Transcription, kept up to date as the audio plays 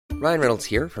Ryan Reynolds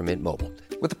here from Mint Mobile.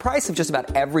 With the price of just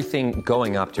about everything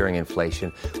going up during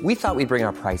inflation, we thought we'd bring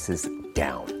our prices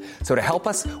down. So to help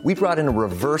us, we brought in a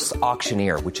reverse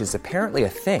auctioneer, which is apparently a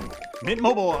thing. Mint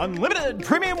Mobile Unlimited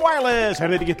Premium Wireless. How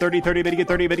to get 30, 30, bit to get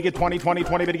 30, bit to get 20, 20,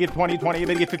 20, bit to get 20, 20,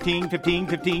 bit to get 15, 15,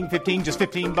 15, 15, just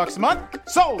 $15 a month?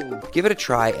 Sold! Give it a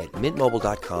try at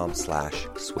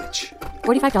mintmobile.com/switch.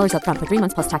 $45 up front for 3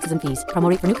 months plus taxes and fees. Promo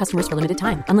rate for new customers for limited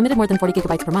time. Unlimited more than 40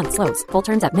 gigabytes per month. Slows full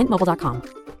terms at mintmobile.com.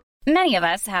 Many of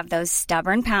us have those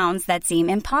stubborn pounds that seem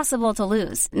impossible to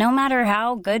lose, no matter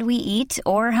how good we eat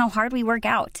or how hard we work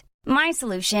out. My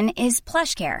solution is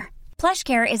PlushCare.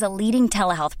 PlushCare is a leading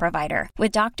telehealth provider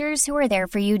with doctors who are there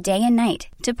for you day and night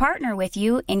to partner with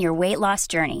you in your weight loss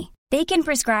journey. They can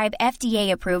prescribe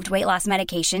FDA-approved weight loss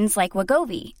medications like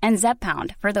Wegovy and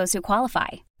Zepbound for those who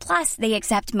qualify. Plus, they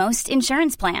accept most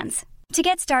insurance plans. To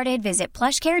get started, visit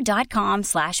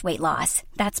plushcare.com/weightloss.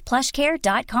 That's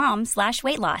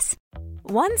plushcare.com/weightloss.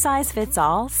 One size fits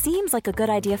all seems like a good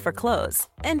idea for clothes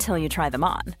until you try them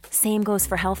on. Same goes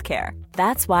for healthcare.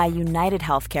 That's why United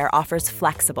Healthcare offers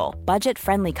flexible,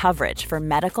 budget-friendly coverage for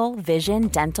medical, vision,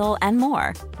 dental, and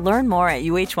more. Learn more at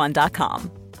uh1.com.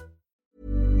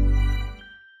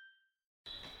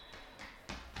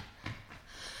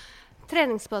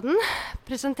 Treningspodden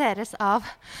presenteres av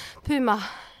Puma.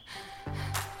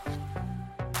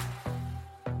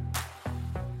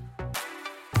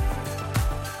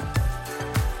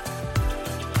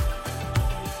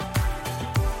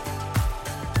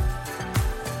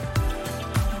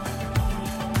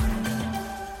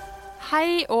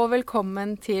 Hei og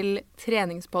velkommen til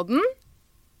Treningspodden.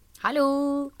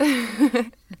 Hallo!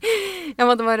 Jeg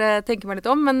måtte bare tenke meg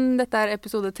litt om, men dette er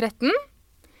episode 13.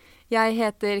 Jeg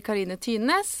heter Karine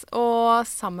Tynes, og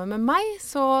sammen med meg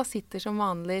så sitter som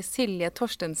vanlig Silje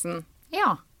Torstensen.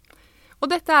 Ja. Og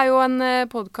dette er jo en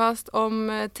podcast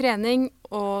om trening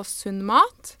og sunn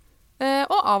mat,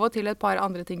 og av og til et par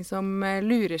andre ting som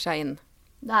lurer seg inn.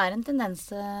 Det er en tendens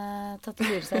til at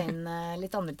det lurer seg inn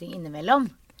litt andre ting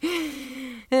innimellom.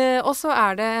 Og så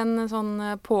er det en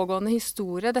sånn pågående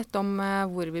historie, dette om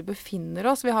hvor vi befinner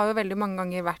oss. Vi har jo veldig mange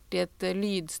ganger vært i et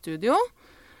lydstudio,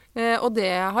 og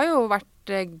det har jo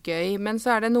vært gøy. Men så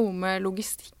er det noe med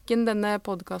logistikken. Denne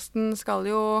podcasten skal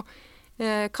jo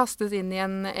kastes inn i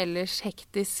en ellers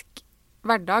hektisk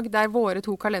hverdag, der våre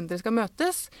to kalendere skal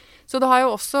møtes. Så det har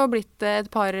jo også blitt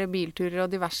et par bilturer og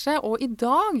diverse. Og i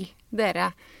dag,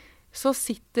 dere, så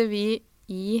sitter vi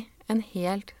i en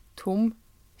helt tom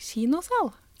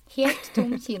kinosal. Helt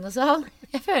tom kinosal.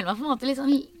 Jeg føler meg på en måte litt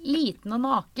sånn liten og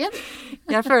naken.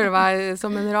 Jeg føler meg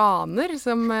som en raner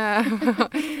som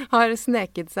har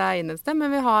sneket seg inn et sted,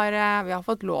 men vi har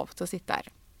fått lov til å sitte her.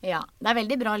 Ja, det er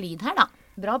veldig bra lyd her da.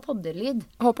 Bra podderlyd.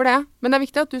 Håper det. Men det er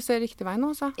viktig at du ser riktig vei nå,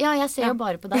 så. Ja, jeg ser jo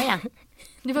bare på deg, jeg.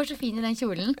 Du var så fin i den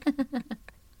kjolen.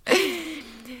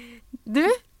 Du,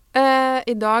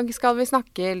 i dag skal vi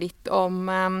snakke litt om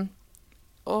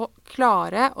å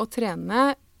klare å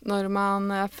trene når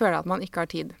man føler at man ikke har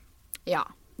tid. Ja,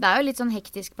 det er jo litt sånn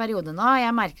hektisk periode nå.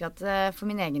 Jeg merker at for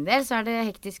min egen del så er det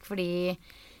hektisk fordi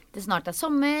det snart er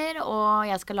sommer, og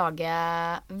jeg skal lage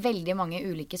veldig mange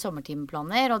ulike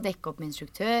sommertimeplaner og dekke opp med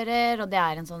instruktører, og det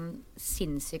er en sånn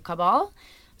sinnssyk kabal.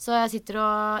 Så jeg sitter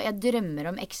og jeg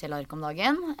drømmer om Excel-ark om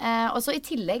dagen. Og så i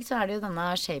tillegg så er det jo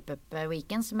denne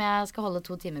shape-up-weekend som jeg skal holde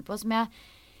 2 timer på, som jeg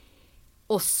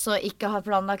også ikke har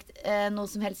planlagt noe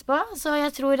som helst på. Så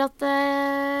jeg tror at,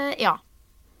 ja,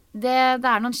 det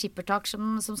er noen skippertak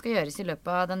som skal gjøres i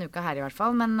løpet av denne uka her i hvert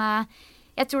fall. Men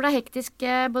jeg tror det er hektisk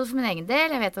både for min egen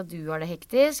del. Jeg vet at du har det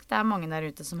hektisk. Det er mange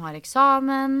der ute som har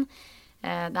eksamen.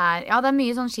 Det er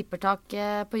mye sånn skippertak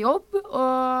på jobb.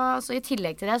 Og så i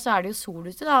tillegg til det så er det jo sol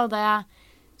ute da. Og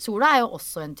sola er jo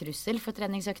også en trussel for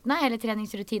treningsøktene, eller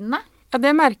treningsrutinene. Ja,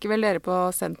 det merker vel dere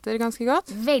på senter ganske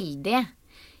godt? Veldig.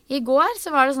 I går så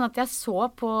var det sånn at jeg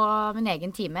så på min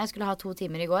egen time, jeg skulle ha 2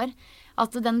 timer i går,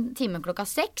 at den timen klokka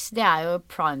 6, det er jo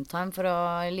primetime for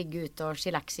å ligge ute og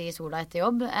chillaxe i sola etter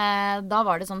jobb. Da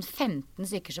var det sånn 15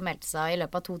 stykker som meldte seg i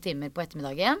løpet av 2 timer på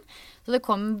ettermiddagen. Så det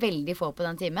kom veldig få på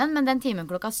den timen, men den timen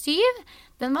klokka 7,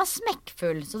 den var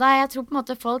smekkfull. Så jeg tror på en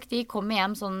måte folk, de kommer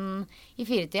hjem sånn i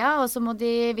 4-tida, og så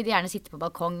vil de gjerne sitte på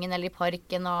balkongen eller i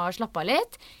parken og slappe av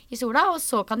litt i sola, og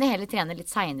så kan de heller trene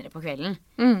litt senere på kvelden.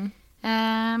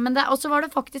 Men også var det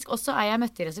faktisk også jeg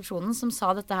møtte i resepsjonen som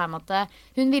sa dette her med at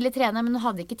hun ville trene, men hun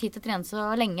hadde ikke tid til å trene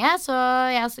så lenge, så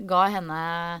jeg ga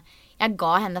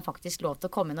henne faktisk lov til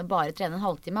å komme inn og bare trene en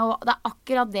halvtime, og det er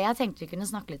akkurat det jeg tenkte vi kunne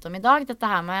snakke litt om i dag,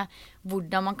 dette her med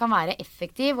hvordan man kan være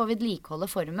effektiv og vedlikeholde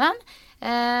formen,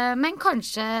 men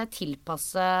kanskje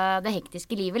tilpasse det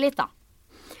hektiske livet litt da.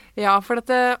 Ja, for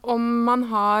om man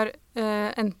har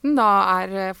enten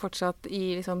da fortsatt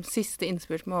i liksom siste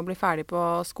innspurt med å bli ferdig på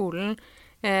skolen,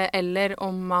 eller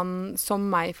om man, som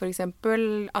meg for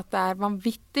eksempel, at det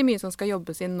vanvittig mye som skal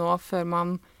jobbes inn nå før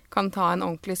man kan ta en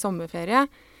ordentlig sommerferie,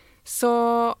 så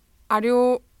det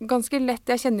jo ganske lett,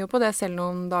 jeg kjenner jo på det selv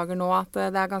noen dager nå, at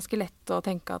det ganske lett å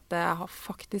tenke at jeg har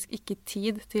faktisk ikke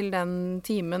tid til den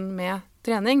timen med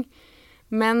trening.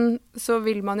 Men så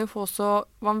vil man jo få så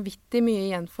vanvittig mye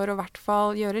igjen for å i hvert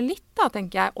fall gjøre litt, da,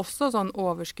 tenker jeg, også sånn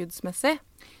overskuddsmessig.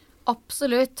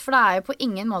 Absolutt, for det jo på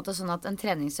ingen måte sånn at en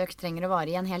treningsøkt trenger å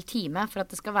vare i en hel time for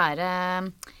at det skal være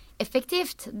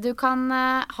effektivt. Du kan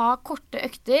ha korte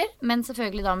økter, men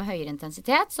selvfølgelig da med høyere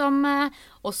intensitet, som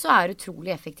også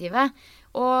utrolig effektive.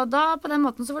 Og da på den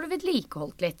måten så får du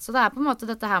vedlikeholdt litt. Så det på en måte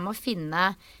dette her med å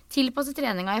finne tilpasset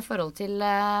treninga i forhold til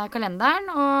kalenderen,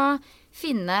 og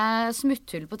finne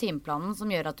smutthull på timeplanen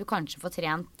som gjør at du kanskje får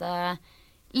trent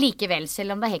likevel,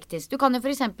 selv om det hektisk. Du kan jo for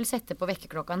eksempel sette på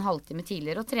vekkerklokka en halvtime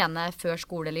tidligere og trene før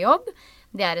skole eller jobb.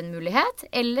 Det en mulighet.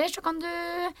 Eller så kan du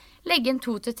legge inn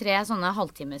 2 til 3 sånne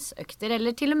halvtimesøkter,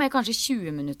 eller til og med kanskje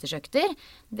 20 minutters økter.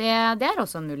 Det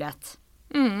også en mulighet.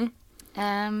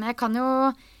 Jeg kan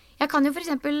jo for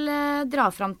eksempel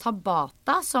dra fram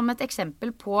Tabata som et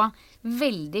eksempel på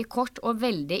veldig kort og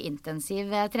veldig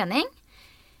intensiv trening.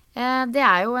 Det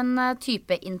jo en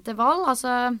type intervall,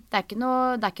 altså det ikke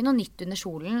noe nytt under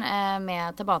solen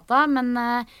med Tabata, men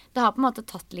det har på en måte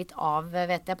tatt litt av,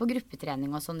 vet jeg, på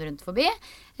gruppetrening og sånn rundt forbi.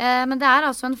 Men det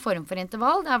altså en form for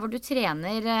intervall, det hvor du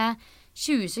trener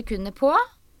 20 sekunder på,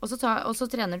 og så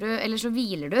trener du, eller så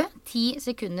hviler du 10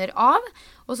 sekunder av,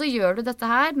 og så gjør du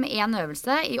dette her med en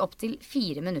øvelse i opp til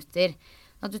 4 minutter.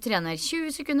 At du trener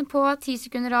 20 sekunder på, 10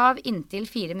 sekunder av, inntil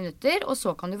 4 minutter, og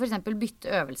så kan du for eksempel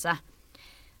bytte øvelse.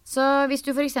 Så hvis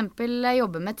du for eksempel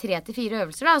jobber med 3 til 4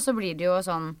 øvelser da, så blir det jo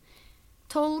sånn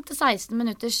 12 til 16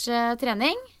 minutters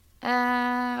trening.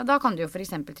 Da kan du jo for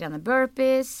eksempel trene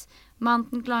burpees,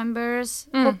 mountain climbers,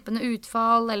 hoppende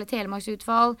utfall eller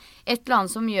telemarksutfall. Et eller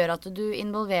annet som gjør at du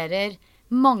involverer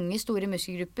mange store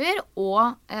muskelgrupper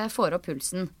og får opp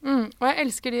pulsen. Og jeg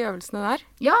elsker de øvelsene der.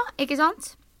 Ja, ikke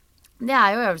sant? Det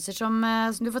jo øvelser som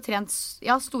du får trent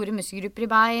store muskelgrupper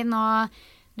i bein, og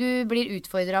du blir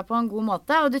utfordret på en god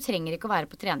måte, og du trenger ikke å være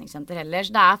på treningssenter heller.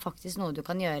 Så det faktisk noe du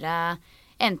kan gjøre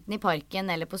enten i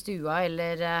parken eller på stua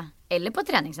eller på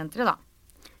treningssenteret da.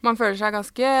 Man føler seg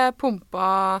ganske pumpa,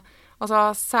 altså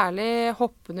særlig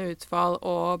hoppende utfall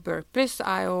og burpees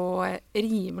jo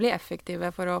rimelig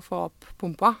effektive for å få opp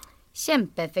pumpa.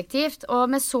 Kjempeeffektivt, og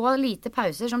med så lite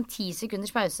pauser som 10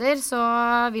 sekunders pauser, så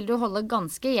vil du holde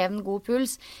ganske jevn god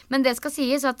puls. Men det skal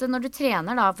sies at når du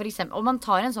trener da, for eksempel, og man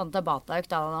tar en sånn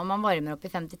Tabata-økt da, og man varmer opp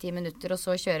i 5-10 minutter, og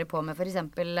så kjører på med for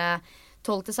eksempel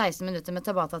 12-16 minutter med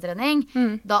Tabata-trening,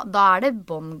 da det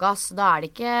båndgass. Da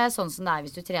det ikke sånn som det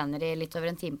hvis du trener i litt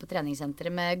over en time på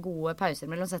treningssenteret med gode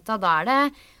pauser mellom setta. Da det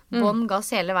bånd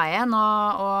gass hele veien,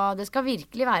 og det skal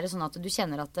virkelig være sånn at du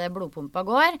kjenner at blodpumpa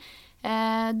går.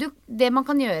 Det man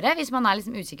kan gjøre, hvis man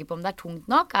liksom usikker på om det tungt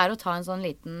nok, å ta en sånn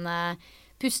liten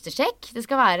pustesjekk. Det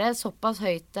skal være såpass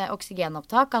høyt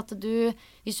oksygenopptak at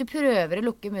hvis du prøver å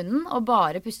lukke munnen og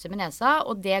bare puste med nesa,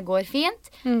 og det går fint,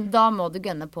 da må du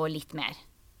gønne på litt mer.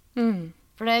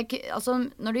 For altså,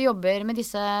 når du jobber med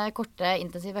disse korte,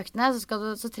 intensive øktene,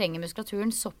 så trenger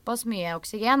muskulaturen såpass mye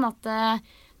oksygen at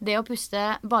det å puste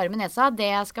bare med nesa,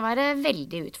 det skal være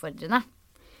veldig utfordrende.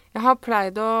 Jeg har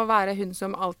pleid å være hun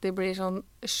som alltid blir sånn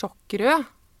sjokkrød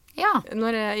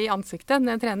i ansiktet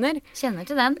når jeg trener. Kjenner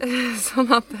til den. Sånn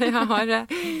at jeg har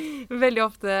veldig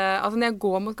ofte, altså når jeg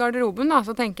går mot garderoben da,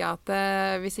 så tenker jeg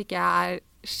at hvis ikke jeg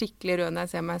skikkelig rød når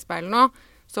jeg ser meg i speilet nå,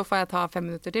 så får jeg ta 5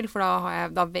 minutter til, for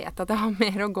da vet jeg at jeg har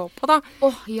mer å gå på da.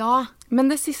 Ja.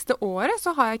 Men det siste året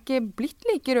så har jeg ikke blitt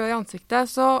like rød i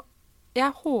ansiktet, så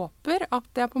jeg håper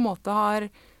at jeg på en måte har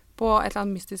på et eller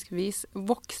annet mystisk vis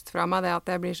vokst fra meg det at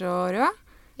jeg blir så rød.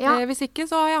 Ja. Hvis ikke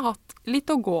så har jeg hatt litt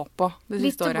å gå på det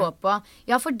siste året. Litt å gå på.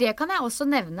 Ja, for det kan jeg også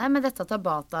nevne med dette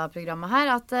Tabata-programmet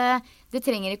her, at det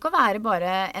trenger ikke å være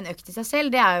bare en økt i seg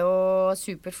selv. Det jo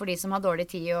supert for de som har dårlig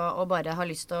tid og bare har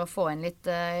lyst til å få inn litt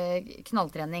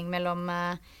knalltrening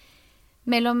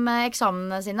mellom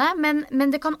eksamene sine, men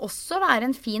det kan også være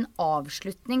en fin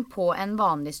avslutning på en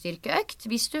vanlig styrkeøkt,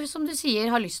 hvis du, som du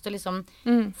sier, har lyst til å liksom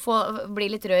bli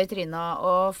litt rød i trynet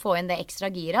og få inn det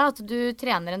ekstra gira, at du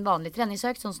trener en vanlig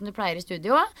treningsøkt, sånn som du pleier i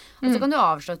studio, og så kan du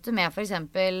avslutte med for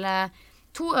eksempel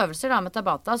 2 øvelser da med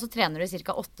Tabata, så trener du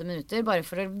cirka 8 minutter, bare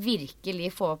for å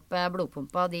virkelig få opp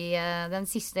blodpumpa den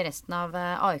siste resten av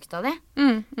økta di.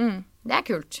 Det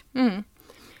kult.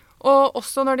 Og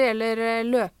også når det gjelder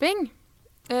løping,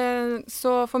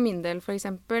 så for min del for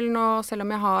eksempel, selv om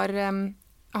jeg har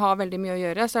har veldig mye å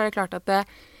gjøre, så er det klart at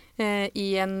i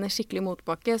en skikkelig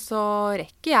motbakke så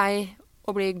rekker jeg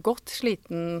å bli godt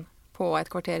sliten på et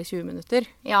kvarter 20 minutter.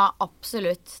 Ja,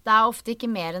 absolutt. Det er ofte ikke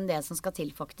mer enn det som skal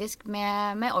til faktisk,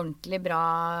 med ordentlig bra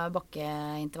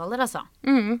bakkeintervaller, altså.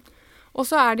 Og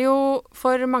så er det jo,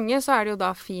 for mange så er det jo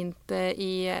da fint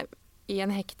i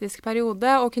en hektisk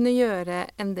periode å kunne gjøre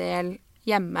en del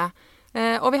hjemme.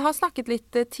 Og vi har snakket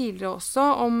litt tidligere også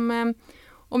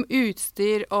om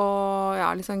utstyr og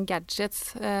litt sånn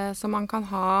gadgets som man kan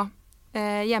ha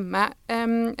hjemme.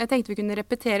 Jeg tenkte vi kunne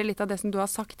repetere litt av det som du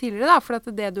har sagt tidligere, da, for at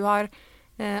det du har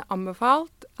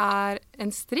anbefalt er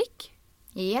en strikk.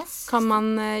 Yes. Kan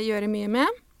man gjøre mye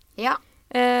med. Ja.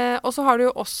 Og så har du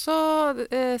jo også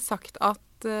sagt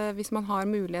at hvis man har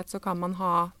mulighet, så kan man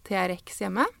ha TRX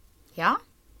hjemme. Ja.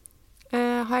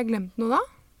 Har jeg glemt noe da?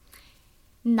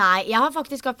 Nei, jeg har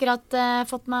faktisk akkurat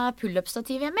fått meg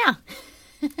pull-up-stativ hjemme, ja.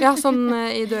 Ja, sånn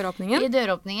i døråpningen? I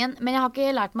døråpningen, men jeg har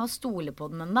ikke lært meg å stole på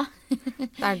den enda. Det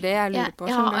er det jeg lurer på.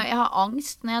 Jeg har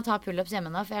angst når jeg tar pull-ups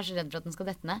hjemme nå, for jeg er så redd for at den skal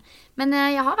dette ned. Men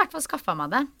jeg har i hvert fall skaffet meg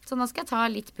det, så nå skal jeg ta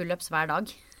litt pull-ups hver dag.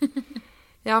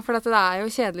 Ja, for det er jo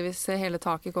kjedelig hvis hele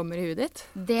taket kommer i huet ditt.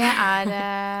 Det er,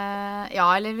 ja,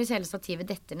 eller hvis hele stativet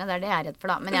detter ned, det er det jeg er redd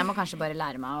for da. Men jeg må kanskje bare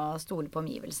lære meg å stole på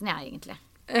omgivelsen, jeg egentlig.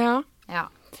 Ja.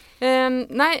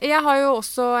 Nei, jeg har jo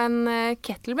også en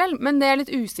kettlebell, men det jeg er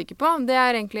litt usikker på, det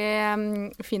er egentlig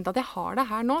fint at jeg har det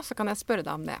her nå, så kan jeg spørre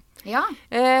deg om det. Ja.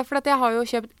 For at jeg har jo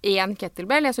kjøpt 1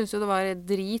 kettlebell. Jeg synes jo det var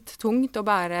drittungt å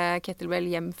bære kettlebell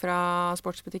hjem fra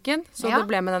sportsbutikken, så det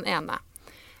ble med den ene.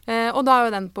 Og da er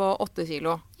jo den på 8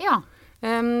 kilo. Ja.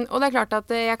 Og det er klart at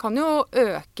jeg kan jo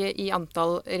øke i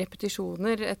antall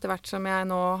repetisjoner etter hvert som jeg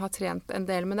nå har trent en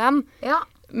del med den. Ja.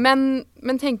 Men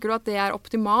tenker du at det er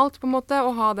optimalt på en måte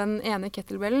å ha den ene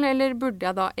kettlebellen, eller burde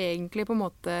jeg da egentlig på en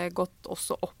måte gått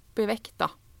også opp i vekt da?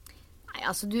 Nei,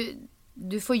 altså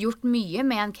du får gjort mye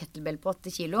med en kettlebell på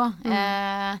 8 kilo.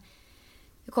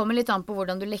 Det kommer litt an på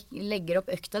hvordan du legger opp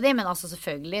økta di, men altså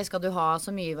selvfølgelig skal du ha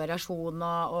så mye variasjon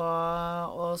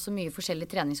og så mye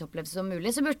forskjellige treningsopplevelser som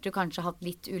mulig, så burde du kanskje hatt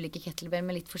litt ulike kettlebell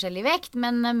med litt forskjellig vekt,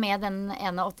 men med den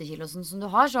ene 8 kilosen som du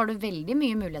har, så har du veldig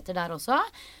mye muligheter der også.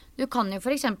 Du kan jo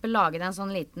for eksempel lage deg en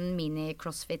sånn liten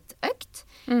mini-crossfit-økt,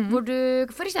 hvor du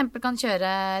for eksempel kan kjøre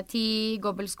 10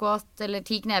 gobble squat, eller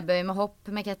 10 knebøy med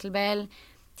hopp med kettlebell,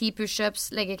 10 push-ups,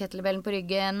 legge kettlebellen på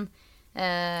ryggen,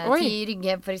 10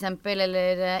 rygghev for eksempel,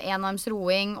 eller enarms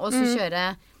roing, og så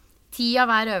kjøre 10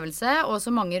 av hver øvelse, og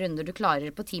så mange runder du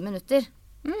klarer på 10 minutter.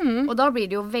 Og da blir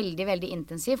det jo veldig, veldig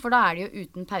intensivt, for da er det jo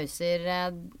uten pauser,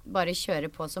 bare kjøre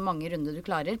på så mange runder du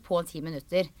klarer på 10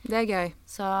 minutter. Det er gøy.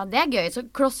 Så det er gøy. Så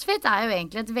CrossFit er jo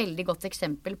egentlig et veldig godt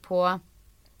eksempel på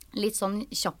litt sånn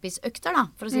kjappisøkter da,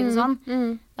 for å si det sånn.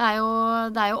 Det er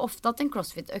jo ofte at en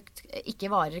CrossFit-økt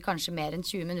ikke varer kanskje mer enn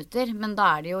 20 minutter, men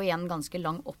da er det jo igjen ganske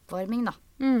lang oppvarming da.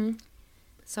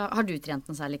 Så har du trent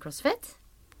noe særlig CrossFit?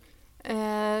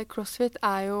 CrossFit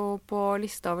er jo på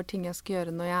lista over ting jeg skal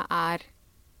gjøre når jeg er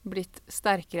blitt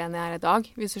sterkere enn jeg er i dag,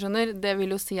 hvis du skjønner. Det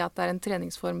vil jo si at det er en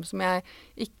treningsform som jeg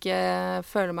ikke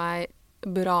føler meg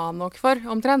bra nok for,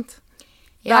 omtrent.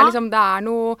 Ja.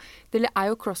 Det er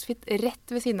jo CrossFit rett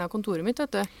ved siden av kontoret mitt,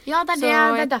 vet du. Ja, det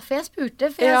er derfor jeg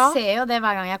spurte, for jeg ser jo det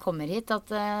hver gang jeg kommer hit,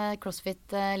 at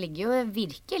CrossFit ligger jo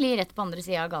virkelig rett på andre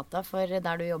siden av gata for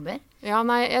der du jobber. Ja,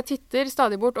 nei, jeg titter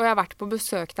stadig bort, og jeg har vært på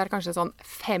besøk der kanskje sånn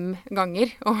 5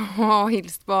 ganger, og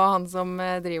hilst på han som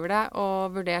driver det,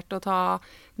 og vurdert å ta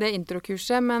det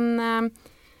introkurset, men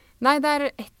nei, det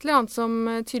er et eller annet som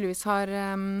tydeligvis har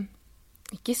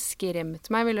ikke skremt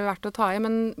meg, ville vært å ta i,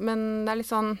 men det er litt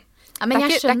sånn, ja, det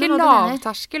er ikke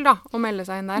lavterskel da, å melde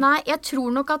seg inn der. Nei, jeg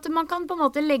tror nok at man kan på en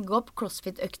måte legge opp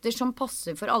CrossFit-økter som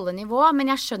passer for alle nivå,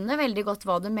 men jeg skjønner veldig godt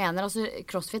hva du mener. Altså,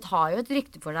 CrossFit har jo et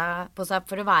rykte på seg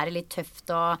for å være litt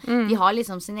tøft, og de har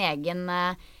liksom sin egen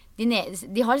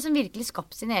de har liksom virkelig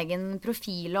skapt sin egen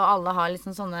profil, og alle har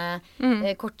liksom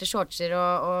sånne korte shortser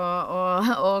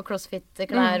og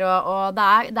CrossFit-klær, og det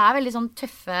er veldig sånn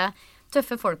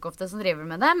tøffe folk ofte som driver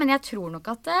med det, men jeg tror nok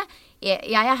at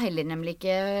jeg er heller nemlig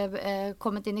ikke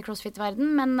kommet inn i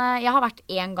CrossFit-verden, men jeg har vært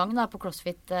en gang da på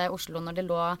CrossFit Oslo når det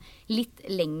lå litt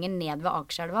lenger ned ved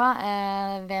Akerselva,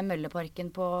 ved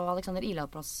Mølleparken på Alexander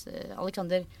Iladplass, hva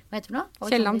heter det nå?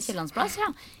 Kiellandsplass,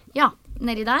 ja,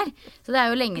 nedi der. Så det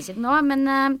er jo lenge siden nå, men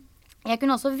jeg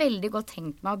kunne også veldig godt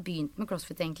tenkt meg å begynt med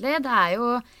CrossFit egentlig. Det er jo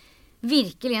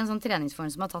virkelig en sånn treningsform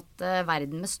som har tatt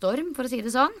verden med storm, for å si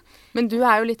det sånn. Men du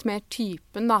er jo litt mer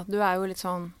typen da. Du er jo litt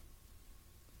sånn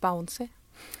bouncy.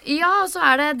 Ja, og så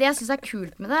er det jeg synes er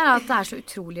kult med det, at det er så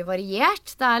utrolig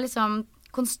variert. Det er liksom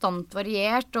konstant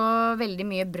variert og veldig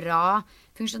mye bra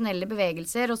funksjonelle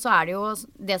bevegelser. Og så det jo,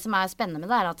 det som spennende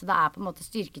med det at det på en måte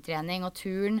styrketrening og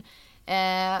turn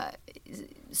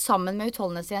sammen med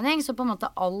utholdenhetstrening, så på en måte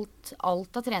alt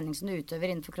av trening som du utøver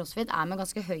innenfor CrossFit med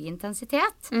ganske høy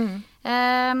intensitet.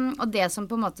 Og det som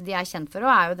på en måte de kjent for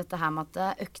også, jo dette her med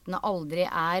at øktene aldri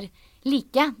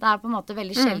like. Det på en måte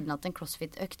veldig sjelden at en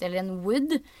CrossFit-økt, eller en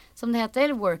WOD, som det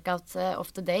heter, Workout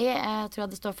of the Day, tror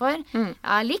jeg det står for,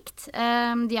 likt.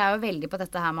 De jo veldig på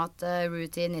dette her med at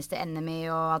routine is the enemy,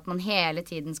 og at man hele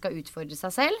tiden skal utfordre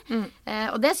seg selv.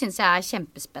 Og det synes jeg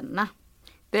kjempespennende.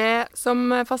 Det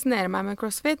som fascinerer meg med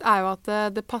CrossFit jo at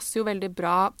det passer jo veldig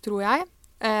bra, tror jeg,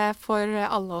 for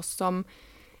alle oss som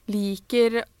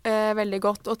liker veldig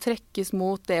godt å trekkes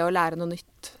mot det å lære noe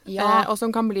nytt. Og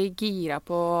som kan bli gira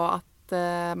på at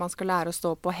man skal lære å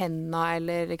stå på hendene,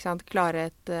 eller ikke sant, klare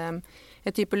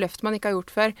et type løft man ikke har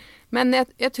gjort før. Men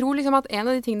jeg tror liksom at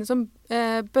en av de tingene som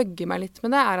bøgger meg litt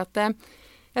med det, at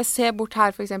jeg ser bort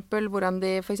her for eksempel, hvordan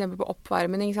de for eksempel på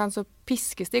oppvarmen, ikke sant, så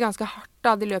piskes de ganske hardt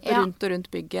da. De løper rundt og rundt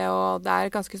bygget, og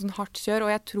det ganske sånn hardt kjør.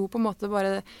 Og jeg tror på en måte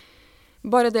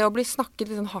bare det å bli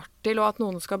snakket litt sånn hardt til, og at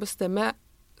noen skal bestemme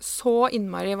så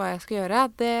innmari hva jeg skal gjøre,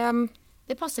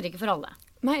 det passer ikke for alle.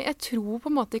 Nei, jeg tror på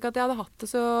en måte ikke at jeg hadde hatt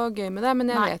det så gøy med det,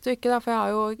 men jeg vet jo ikke da, for jeg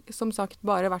har jo som sagt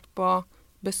bare vært på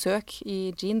besøk i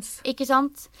jeans. Ikke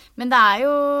sant? Men det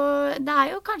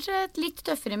jo kanskje et litt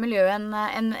tøffere miljø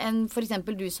enn for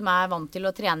eksempel du som vant til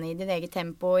å trene i din egen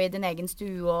tempo, i din egen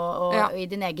stue og i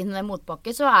din egen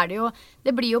motbakke, så det jo,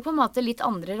 det blir jo på en måte litt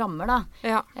andre rammer da.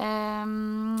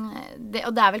 Og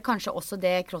det vel kanskje også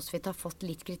det CrossFit har fått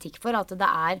litt kritikk for, at det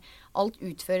alt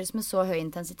utføres med så høy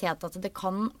intensitet at det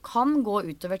kan gå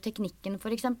utover teknikken for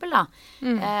eksempel da.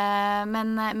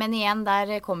 Men igjen,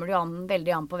 der kommer det jo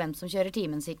veldig an på hvem som kjører timen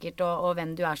sikkert, og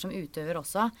hvem du som utøver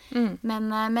også.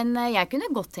 Men jeg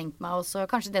kunne godt tenkt meg også,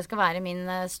 kanskje det skal være min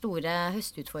store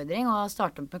høstutfordring, å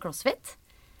starte opp med CrossFit.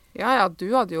 Ja, du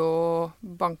hadde jo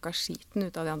banket skiten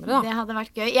ut av de andre da. Det hadde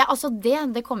vært gøy. Ja, altså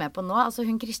det kom jeg på nå. Altså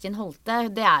hun Kristin Holte,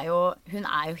 hun jo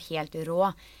helt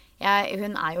rå.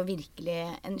 Hun jo virkelig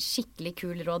en skikkelig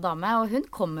kul rå dame, og hun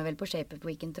kommer vel på Shape Up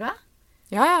Weekend, tror jeg.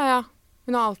 Ja.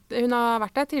 Hun har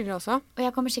vært der tidligere også. Og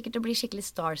jeg kommer sikkert til å bli skikkelig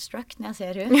starstruck når jeg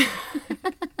ser hun.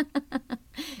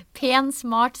 Pen,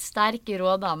 smart, sterk,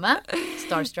 rå dame.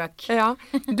 Starstruck. Ja.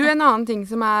 Du, en annen ting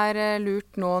som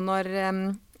lurt nå når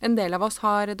en del av oss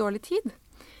har dårlig tid,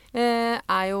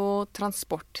 jo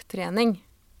transporttrening.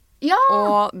 Ja!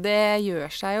 Og det gjør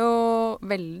seg jo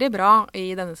veldig bra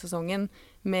i denne sesongen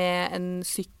med en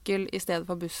sykkel i stedet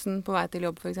for bussen på vei til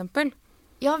jobb, for eksempel.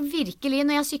 Ja, virkelig.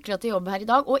 Når jeg syklet til jobb her i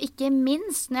dag, og ikke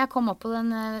minst når jeg kom opp på den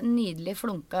nydelige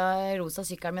flunka rosa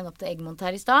sykkelen min opp til Egmont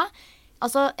her i stad.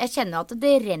 Altså, jeg kjenner at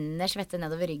det renner svette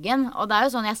nedover ryggen. Og det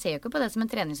jo sånn, jeg ser jo ikke på det som en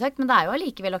treningsøkt, men det jo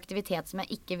allikevel aktivitet som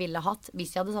jeg ikke ville hatt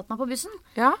hvis jeg hadde satt meg på bussen.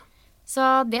 Ja. Så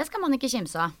det skal man ikke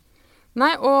kimse av.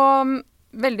 Nei, og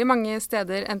veldig mange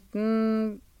steder,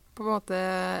 enten på en måte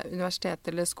universitet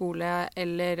eller skole,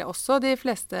 eller også de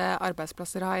fleste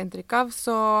arbeidsplasser har inntrykk av,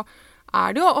 så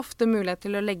det jo ofte mulighet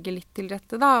til å legge litt til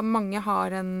rette da. Mange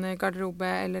har en garderobe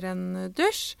eller en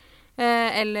dusj,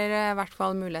 eller i hvert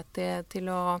fall mulighet til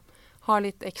å ha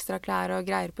litt ekstra klær og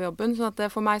greier på jobben. Så at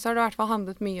for meg så har det i hvert fall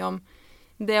handlet mye om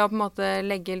det å på en måte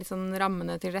legge litt sånn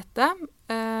rammene til rette,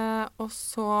 og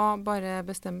så bare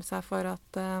bestemme seg for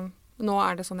at nå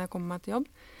det sånn jeg kommer meg til jobb.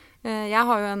 Jeg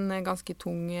har jo en ganske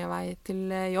tung vei til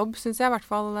jobb, synes jeg, i hvert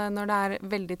fall når det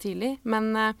veldig tidlig.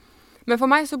 Men for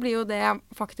meg så blir jo det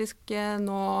faktisk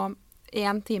nå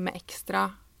 1 time ekstra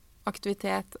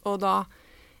aktivitet, og da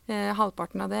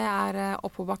halvparten av det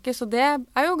oppoverbakke. Så det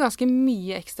jo ganske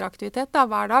mye ekstra aktivitet da,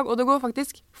 hver dag, og det går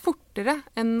faktisk fortere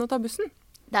enn å ta bussen.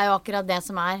 Det jo akkurat det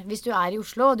som Hvis du i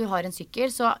Oslo og du har en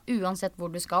sykkel, så uansett hvor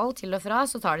du skal til og fra,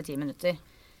 så tar det 10 minutter.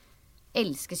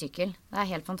 Elsker sykkel. Det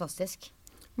helt fantastisk.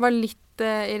 Det var litt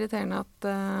irriterende at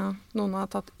noen har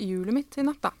tatt hjulet mitt i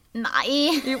natt da.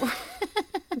 Nei! Jo.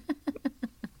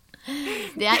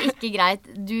 Det ikke greit.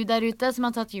 Du der ute som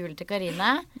har tatt hjulet til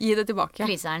Karine, gi det tilbake.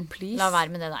 Please. La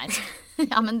være med det der.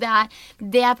 Ja, men det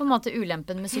på en måte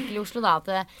ulempen med sykkel i Oslo da, at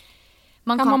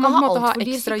man kan ikke ha alt for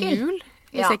dyr ekstra sykkel. hjul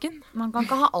i sekken. Man kan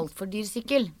ikke ha alt for dyr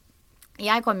sykkel.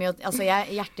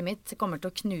 Hjertet mitt kommer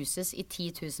til å knuses i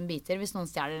 10 000 biter hvis noen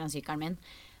stjeler den sykkelen min.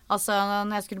 Altså,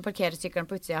 når jeg skulle parkere sykkelen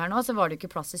på utsida her nå, så var det jo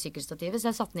ikke plass i sykkelstativet, så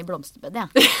jeg satte den i blomsterbedet,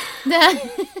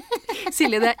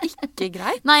 Silje, det ikke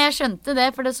greit. Nei, jeg skjønte det,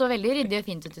 for det så veldig ryddig og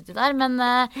fint ut uti der, men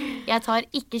jeg tar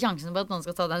ikke sjansen på at noen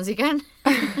skal ta den sykkelen.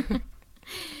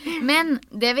 Men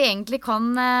det vi egentlig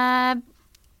kan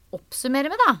oppsummere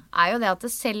med da, jo det at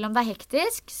selv om det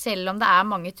hektisk, selv om det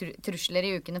mange trusler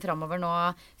i ukene fremover nå,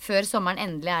 før sommeren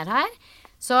endelig her,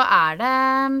 så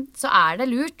det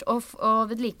lurt å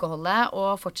vedlikeholde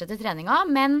og fortsette treninga,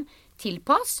 men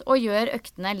tilpass og gjør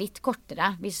øktene litt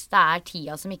kortere hvis det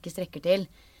tida som ikke strekker til.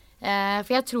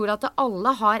 For jeg tror at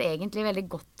alle har egentlig veldig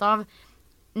godt av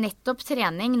nettopp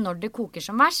trening når det koker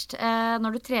som verst.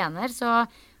 Når du trener, så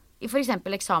i for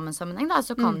eksempel eksamenssammenheng da,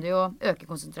 så kan du jo øke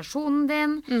konsentrasjonen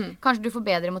din. Kanskje du får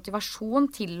bedre motivasjon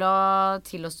til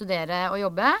å studere og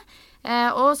jobbe.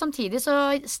 Og samtidig så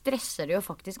stresser det jo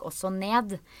faktisk også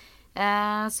ned.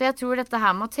 Så jeg tror dette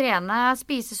her med å trene,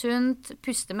 spise sunt,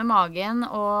 puste med magen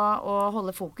og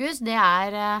holde fokus, det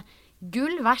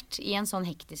gull verdt i en sånn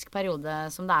hektisk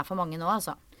periode som det for mange nå,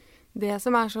 altså. Det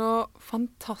som så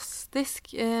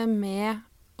fantastisk med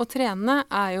å trene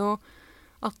jo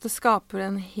at det skaper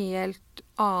en helt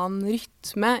annen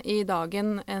rytme i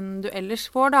dagen enn du ellers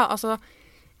får da. Altså,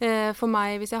 for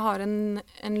meg, hvis jeg har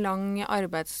en lang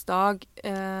arbeidsdag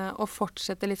og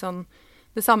fortsetter litt sånn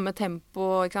det samme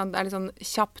tempo, ikke sant? Litt sånn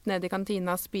kjapt ned i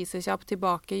kantina, spise kjapt,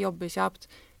 tilbake, jobbe kjapt,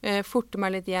 forte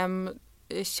meg litt hjem,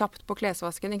 kjapt på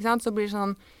klesvasken, ikke sant? Så blir det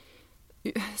sånn,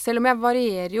 selv om jeg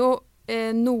varierer jo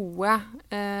noe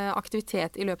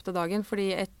aktivitet i løpet av dagen, fordi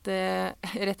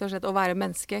rett og slett å være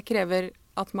menneske krever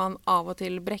at man av og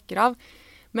til brekker av.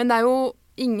 Men det jo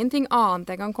ingenting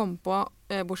annet jeg kan komme på,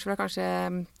 bortsett fra kanskje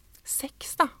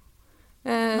sex da,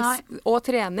 og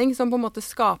trening, som på en måte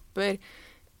skaper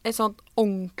et sånt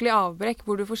ordentlig avbrekk,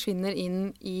 hvor du forsvinner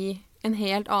inn i en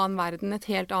helt annen verden, et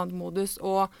helt annet modus,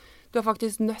 og du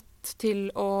faktisk nødt til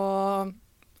å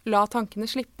la tankene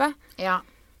slippe. Ja.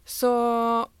 Så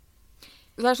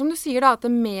det som du sier da, at det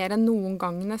mer enn noen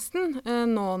gang nesten,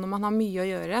 nå når man har mye å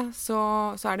gjøre,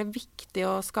 så det viktig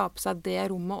å skape seg det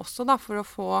rommet også da, for å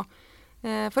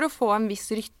få en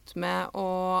viss rytme,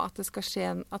 og at det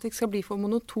skal bli for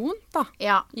monotont da,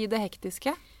 i det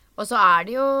hektiske. Og så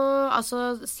det jo,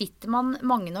 altså sitter man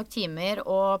mange nok timer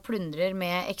og plundrer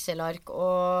med Excel-ark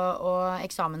og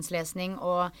eksamenslesning,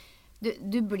 og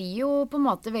du blir jo på en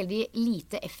måte veldig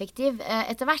lite effektiv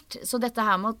etter hvert. Så dette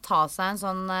her med å ta seg en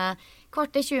sånn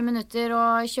kvart 20 minutter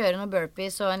og kjøre noen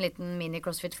burpees og en liten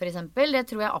mini-crossfit for eksempel, det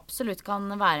tror jeg absolutt kan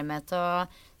være med til å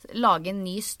lage en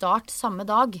ny start samme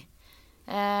dag.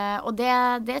 Og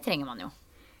det trenger man jo.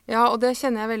 Ja, og det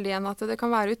kjenner jeg veldig igjen, at det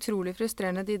kan være utrolig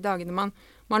frustrerende de dagene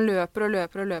man løper og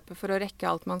løper og løper for å rekke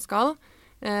alt man skal.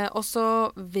 Og så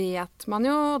vet man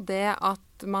jo det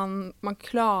at man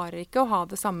klarer ikke å ha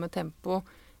det samme tempo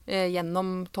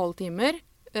gjennom 12 timer.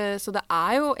 Så det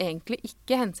jo egentlig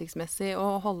ikke hensiktsmessig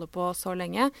å holde på så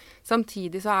lenge.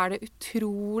 Samtidig så det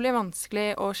utrolig vanskelig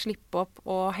å slippe opp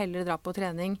og heller dra på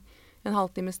trening en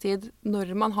halvtimes tid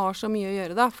når man har så mye å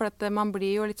gjøre da. For at man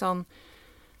blir jo litt sånn,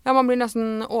 ja, man blir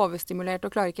nesten overstimulert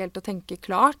og klarer ikke helt å tenke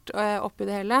klart oppi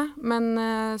det hele. Men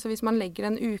så hvis man legger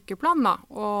en ukeplan da,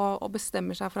 og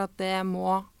bestemmer seg for at det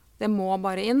må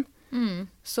bare inn,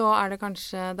 så det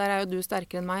kanskje, der jo du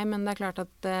sterkere enn meg, men det klart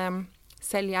at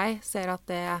selv jeg ser at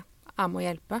det med å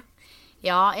hjelpe.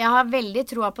 Ja, jeg har veldig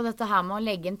troa på dette her med å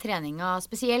legge inn treninga,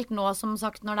 spesielt nå som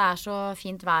sagt når det så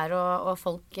fint vær og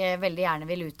folk veldig gjerne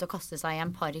vil ut og kaste seg i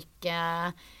en park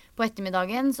på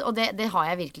ettermiddagen, og det har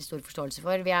jeg virkelig stor forståelse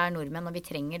for. Vi nordmenn, og vi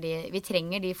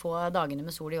trenger de få dagene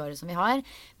med sol i året som vi har.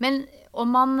 Men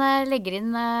om man legger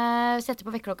inn, setter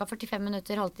på vekkerklokka 45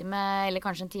 minutter, halvtime, eller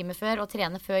kanskje en time før, og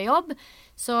trener før jobb,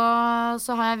 så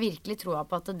har jeg virkelig troa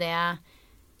på at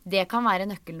det kan være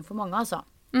nøkkelen for mange, altså.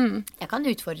 Jeg kan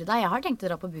utfordre deg. Jeg har tenkt å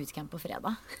dra på bootcamp på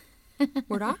fredag.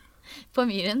 Hvor da? På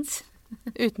Myrens.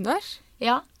 Utendørs?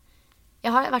 Ja.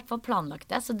 Jeg har i hvert fall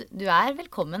planlagt det, så du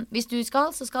velkommen. Hvis du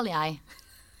skal, så skal jeg.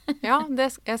 Ja,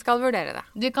 jeg skal vurdere det.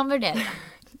 Du kan vurdere det.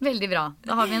 Veldig bra.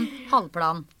 Da har vi en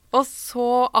halvplan. Og så,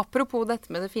 apropos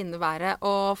dette med det fine været,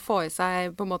 og få i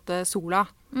seg på en måte sola,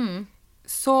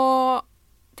 så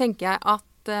tenker jeg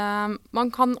at man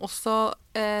kan også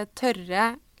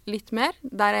tørre litt mer.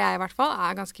 Der jeg i hvert fall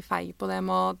ganske feig på det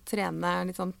med å trene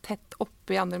litt sånn tett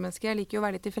oppi andre mennesker. Jeg liker jo å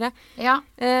være litt i fred. Ja.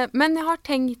 Men jeg har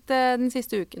tenkt den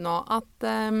siste uken nå at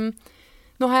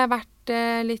nå har jeg vært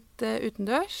litt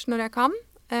utendørs når jeg kan.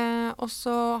 Og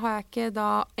så har jeg ikke da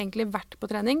egentlig vært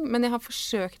på trening, men jeg har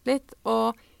forsøkt litt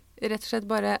å rett og slett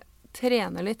bare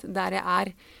trene litt der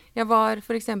jeg Jeg var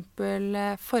for eksempel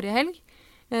forrige helg,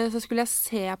 så skulle jeg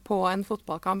se på en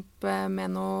fotballkamp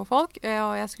med noen folk,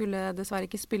 og jeg skulle dessverre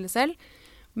ikke spille selv.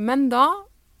 Men da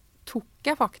tok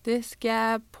jeg faktisk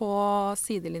på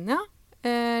sidelinja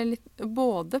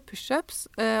både push-ups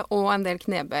og en del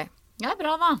knebøy. Ja,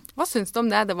 bra da. Hva syns du om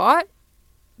det?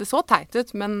 Det Det så teit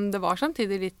ut, men det var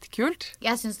samtidig litt kult.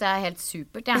 Jeg synes det helt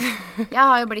supert, jeg. Jeg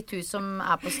har jo blitt hun som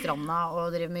på stranda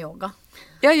og driver med yoga.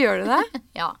 Ja, gjør du det?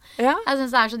 Ja. Jeg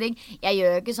synes det så digg. Jeg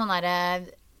gjør jo ikke sånn der,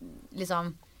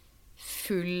 liksom,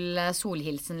 full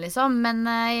solhilsen, liksom. Men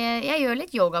jeg gjør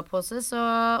litt yogaposes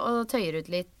og tøyer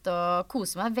ut litt og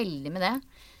koser meg veldig med det.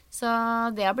 Så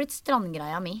det har blitt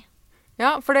strandgreia mi.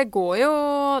 Ja, for det går jo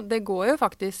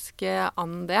faktisk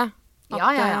an det. At,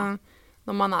 Ja.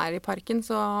 Når man i parken,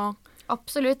 så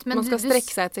Absolutt. Men man skal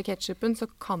strekke seg etter ketchupen, så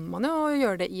kan man jo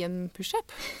gjøre det i en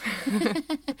push-up.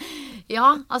 Ja,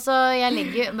 altså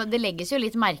det legges jo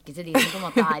litt merke til de som på en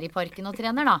måte i parken og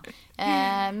trener, da.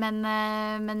 Men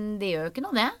det gjør jo ikke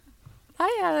noe, det.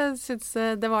 Nei, jeg synes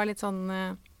det var litt sånn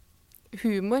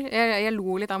humor. Jeg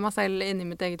lo litt av meg selv inni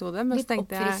mitt eget hode. Men litt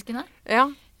oppfriskende. Ja.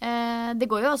 Det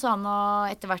går jo også an å,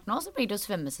 etter hvert nå, så blir det jo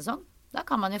svømmesesong. Da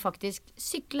kan man jo faktisk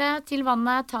sykle til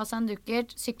vannet, ta seg en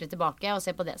dukkert, sykle tilbake og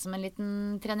se på det som en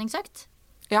liten treningsøkt.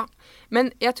 Ja,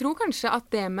 men jeg tror kanskje at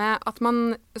det med at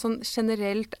man sånn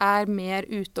generelt mer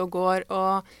ute og går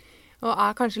og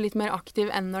kanskje litt mer aktiv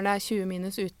enn når det 20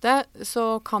 minus ute,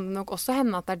 så kan det nok også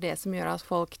hende at det det som gjør at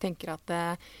folk tenker at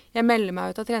jeg melder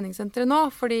meg ut av treningssenteret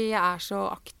nå, fordi jeg så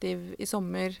aktiv i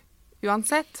sommer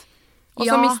uansett. Og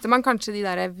så mister man kanskje de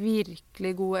der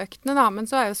virkelig gode øktene da, men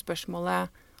så jo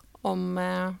spørsmålet om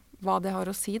hva det har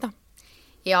å si, da.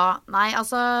 Ja, nei,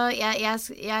 altså,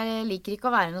 jeg liker ikke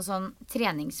å være noe sånn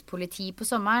treningspoliti på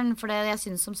sommeren, for jeg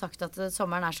synes som sagt at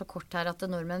sommeren så kort her at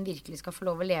nordmenn virkelig skal få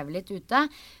lov å leve litt ute.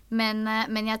 Men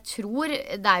jeg tror,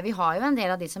 vi har jo en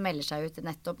del av de som melder seg ut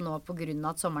nettopp nå på grunn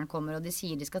av at sommeren kommer, og de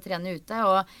sier de skal trene ute,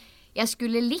 og jeg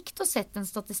skulle likt å sett en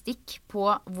statistikk på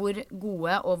hvor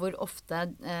gode og hvor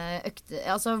ofte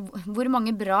altså hvor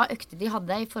mange bra økter de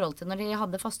hadde i forhold til når de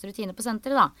hadde faste rutiner på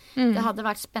senteret, da. Det hadde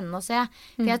vært spennende å se.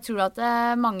 For jeg tror at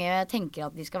mange tenker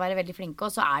at de skal være veldig flinke,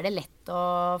 og så det lett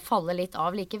å falle litt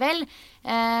av likevel.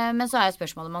 Men så jo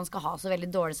spørsmålet om man skal ha så veldig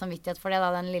dårlig samvittighet for det,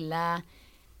 da, den lille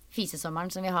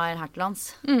fisesommeren som vi har her til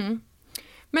lands.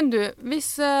 Men du,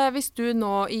 hvis du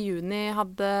nå i juni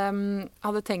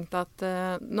hadde tenkt at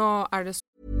nå det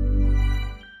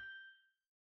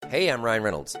Hey, I'm Ryan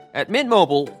Reynolds. At Mint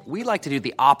Mobile, we like to do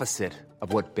the opposite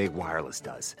of what Big Wireless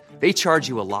does. They charge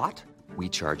you a lot, we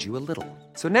charge you a little.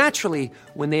 So naturally,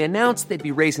 when they announced they'd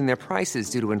be raising their prices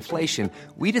due to inflation,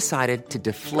 we decided to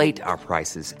deflate our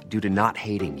prices due to not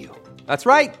hating you. That's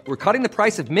right. We're cutting the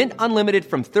price of Mint Unlimited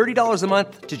from $30 a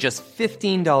month to just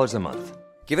 $15 a month.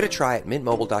 Give it a try at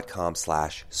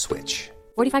mintmobile.com/switch.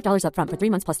 $45 up front for 3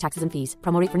 months plus taxes and fees.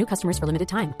 Promo rate for new customers for limited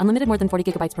time. Unlimited more than 40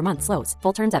 gigabytes per month. Slows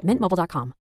full terms at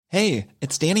mintmobile.com. Hey,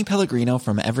 it's Danny Pellegrino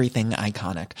from Everything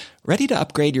Iconic. Ready to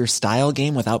upgrade your style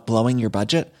game without blowing your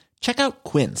budget? Check out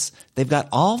Quince. They've got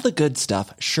all the good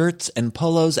stuff, shirts and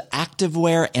polos,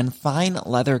 activewear, and fine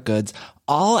leather goods,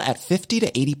 all at 50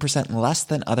 to 80% less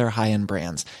than other high-end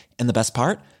brands. And the best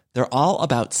part? They're all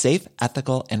about safe,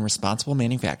 ethical, and responsible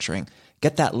manufacturing.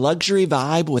 Get that luxury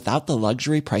vibe without the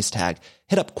luxury price tag.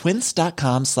 Hit up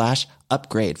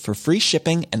quince.com/upgrade for free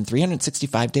shipping and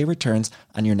 365-day returns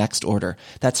on your next order.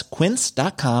 That's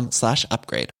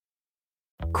quince.com/upgrade.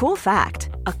 Cool fact,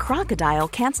 a crocodile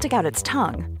can't stick out its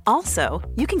tongue. Also,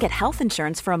 you can get health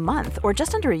insurance for a month or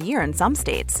just under a year in some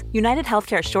states. United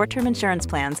Healthcare short-term insurance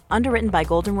plans, underwritten by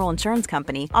Golden Rule Insurance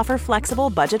Company, offer flexible,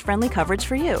 budget-friendly coverage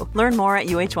for you. Learn more at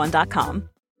uh1.com.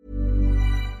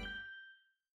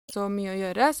 Så mye å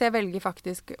gjøre, så jeg velger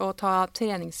faktisk å ta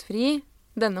treningsfri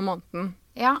denne måneden.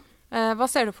 Ja. Hva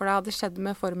ser du for deg hadde skjedd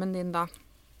med formen din da?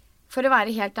 For å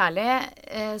være helt ærlig,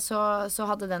 så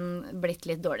hadde den blitt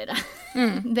litt dårligere.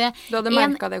 Du hadde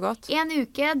merket det godt? En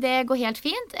uke, det går helt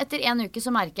fint. Etter en uke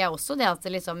så merker jeg også det at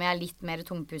liksom, jeg litt mer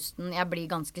tungpusten. Jeg blir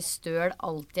ganske støl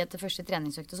alltid etter første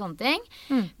treningsøkt og sånne ting.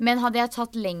 Men hadde jeg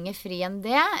tatt lenger fri enn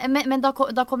det, men da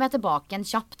kom jeg tilbake igjen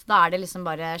kjapt. Da det liksom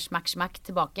bare smack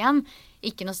tilbake igjen.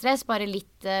 Ikke noe stress, bare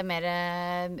litt mer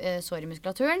sår i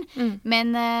muskulaturen.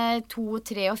 Men 2,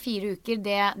 3 og 4 uker,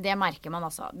 det merker man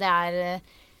altså. Det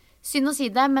synd å si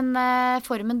det, men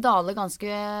formen daler ganske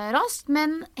raskt.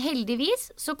 Men heldigvis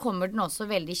så kommer den også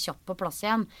veldig kjapt på plass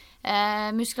igjen.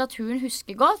 Muskulaturen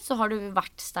husker godt, så har du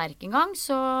vært sterk en gang,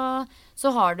 så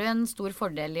har du en stor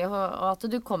fordel i at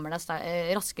du kommer deg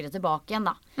raskere tilbake igjen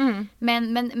da.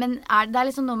 Men det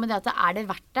liksom noe med det at det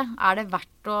verdt det? Det verdt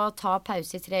å ta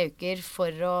pause i 3 uker for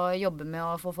å jobbe med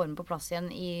å få formen på plass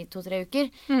igjen i 2-3 uker?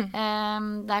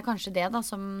 Det kanskje det da,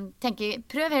 som tenker,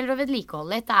 prøv heller å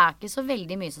vedlikeholde litt. Det ikke så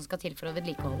veldig mye som skal til for å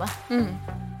vedlikeholde.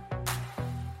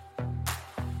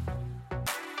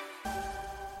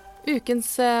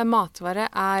 Ukens matvare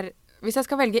hvis jeg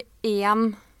skal velge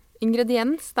én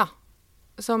ingrediens da,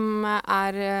 som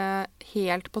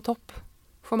helt på topp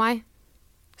for meg,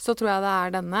 så tror jeg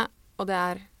det denne, og det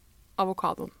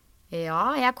avokadoen.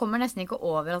 Ja, jeg kommer nesten ikke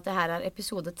over at det her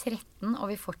episode 13, og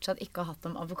vi fortsatt ikke har hatt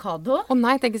om avokado. Å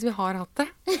nei, tenk hvis vi har hatt det.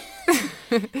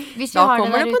 Hvis vi har det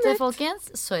der ute, folkens,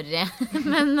 sorry.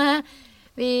 Men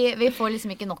vi får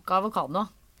liksom ikke nok av avokado.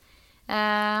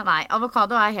 Nei,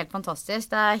 avokado helt fantastisk.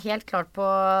 Det helt klart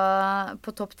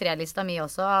på topp 3-lista mi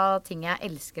også av ting jeg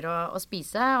elsker å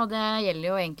spise. Og det gjelder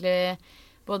jo egentlig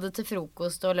både til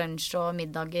frokost og lunsj og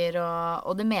middager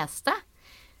og det meste.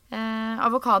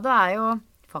 Avokado jo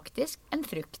faktisk en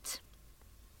frukt.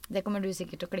 Det kommer du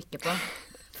sikkert til å klikke på.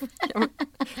 Ja,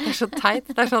 det så teit.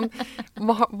 Det sånn,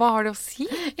 hva har det å si?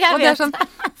 Jeg vet sånn,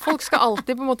 folk skal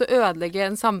alltid på en måte ødelegge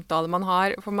en samtale man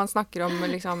har, for man snakker om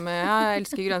liksom, jeg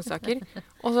elsker grønnsaker.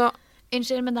 Og så,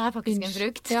 unnskyld, men det faktisk en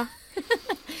frukt. Ja.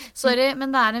 Sorry,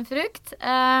 men det en frukt.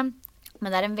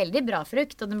 Men det en veldig bra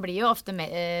frukt, og den blir jo ofte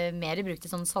mer brukt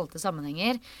i sånne salte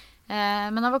sammenhenger.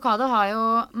 Men avokado har jo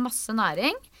masse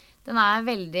næring. Den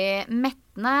veldig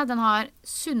mettende, den har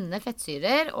sunne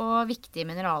fettsyrer og viktige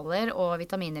mineraler og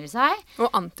vitaminer i seg. Og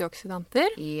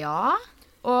antioksidanter. Ja,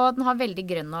 og den har veldig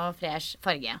grønn og fresh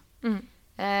farge.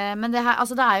 Men det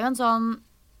jo en sånn,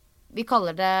 vi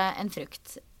kaller det en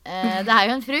frukt. Det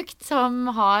jo en frukt som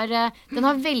den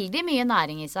har veldig mye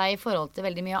næring i seg i forhold til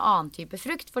veldig mye annen type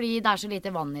frukt, fordi det så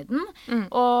lite vann i den.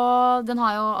 Og den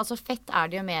har jo, altså fett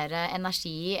det jo mer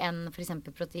energi enn for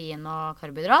eksempel protein og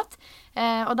karbohydrat.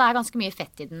 Og det ganske mye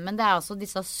fett i den, men det altså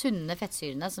disse sunne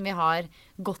fettsyrene som vi har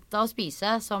godt av å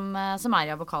spise, som i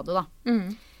avokado da.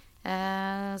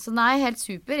 Så den helt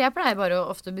super. Jeg pleier bare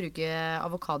ofte å bruke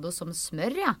avokado som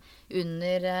smør, ja,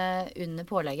 under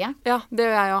pålegget. Ja, det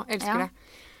gjør jeg jo. Elsker det.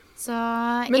 Så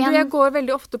men jeg går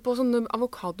veldig ofte på sånne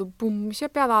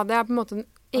avokado-bomkjøp, ja da. Det på en måte den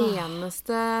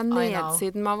eneste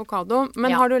nedsiden med avokado.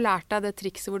 Men har du lært deg det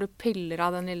trikset hvor du piller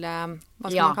av den lille, hva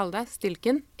skal man kalle det,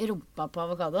 stilken? Rumpa på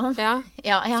avokado. Ja,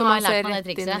 jeg har lært meg det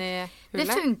trikset. Det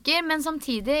funker, men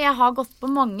samtidig, jeg har gått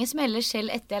på mange smeller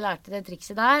selv etter jeg lærte det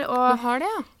trikset der. Og du har det,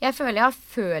 ja. Jeg føler jeg har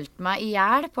følt meg i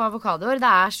hjel på avokadoer.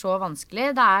 Det så vanskelig.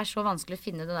 Det så vanskelig å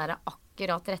finne den der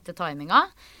akkurat rette timinga.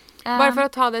 Bare for å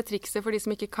ta det trikset for de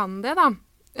som ikke kan det da.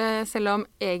 Selv om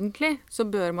egentlig så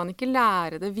bør man ikke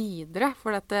lære det videre.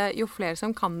 For jo flere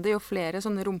som kan det, jo flere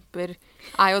sånne rumper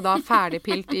jo da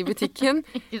ferdigpilt i butikken.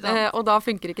 Og da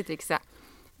funker ikke trikset.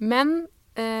 Men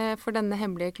for denne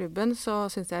hemmelige klubben så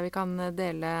synes jeg vi kan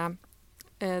dele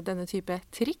denne type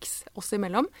triks oss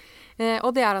imellom.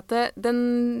 Og det at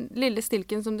den lille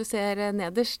stilken som du ser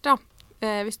nederst da,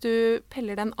 hvis du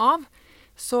peller den av,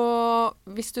 så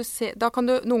hvis du ser, da kan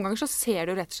du, noen ganger så ser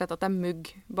du rett og slett at det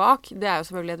mugg bak. Det jo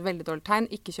selvfølgelig et veldig dårlig tegn,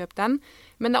 ikke kjøp den.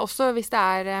 Men det også, hvis det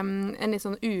en litt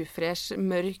sånn ufresh,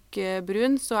 mørk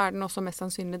brun, så den også mest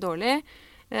sannsynlig dårlig.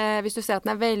 Hvis du ser at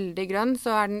den veldig grønn,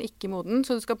 så den ikke moden.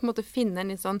 Så du skal på en måte finne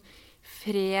en litt sånn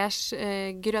fresh,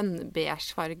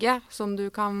 grønn-beige farge, som du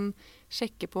kan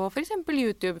sjekke på. For eksempel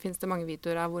YouTube finnes det mange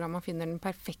videoer av hvordan man finner den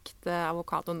perfekte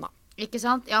avokadoen da. Ikke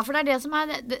sant? Ja, for det som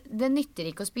det nytter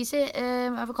ikke å spise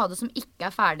avokado som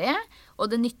ikke ferdig, og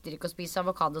det nytter ikke å spise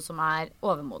avokado som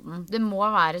overmoden. Det må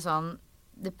være sånn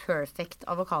the perfect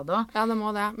avokado. Ja, det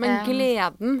må det. Men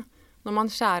gleden når man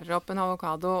skjærer opp en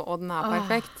avokado, og den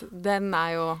perfekt, den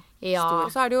jo stor.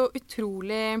 Og så det jo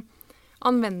utrolig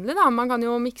anvendelig da. Man kan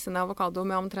jo mikse en avokado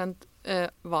med omtrent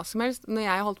hva som helst. Når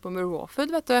jeg holdt på med raw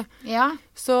food, vet du,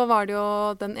 så var det jo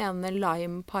den ene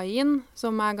lime-paien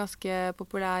som ganske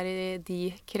populær i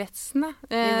de kretsene.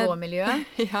 I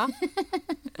raw-miljøet? Ja.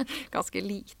 Ganske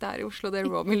lite her i Oslo, det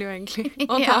raw-miljøet egentlig.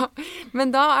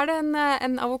 Men da det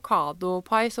en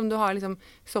avokado-pai som du har liksom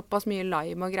såpass mye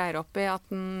lime og greier oppi at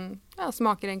den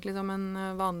smaker egentlig som en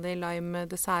vanlig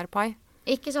lime-dessert-pai.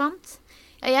 Ikke sant?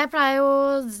 Jeg pleier jo,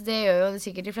 det gjør jo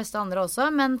sikkert de fleste andre også,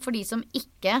 men for de som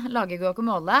ikke lager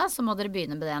guacamole, så må dere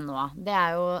begynne med det nå. Det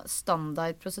jo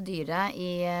standard prosedyre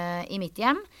i mitt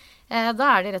hjem. Da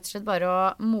det rett og slett bare å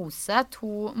mose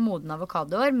 2 modne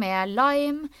avokadoer med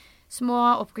lime,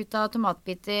 små oppkutta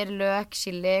tomatbiter, løk,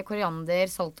 chili, koriander,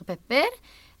 salt og pepper.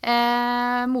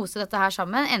 Mose dette her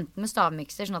sammen, enten med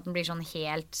stavmikser sånn at den blir sånn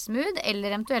helt smooth,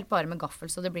 eller eventuelt bare med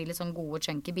gaffel, så det blir litt sånn gode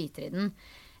chunky biter i den.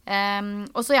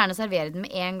 Og så gjerne servere den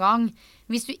med en gang.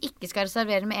 Hvis du ikke skal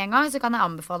servere den med en gang, så kan jeg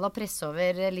anbefale å presse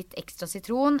over litt ekstra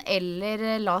sitron,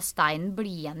 eller la steinen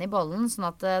bli igjen i bollen, sånn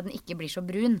at den ikke blir så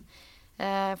brun.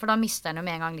 For da mister den jo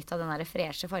med en gang litt av den der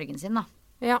freshe fargen sin da.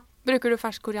 Ja, bruker du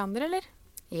fersk koriander, eller?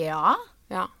 Ja,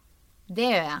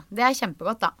 det gjør jeg. Det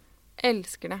kjempegodt da.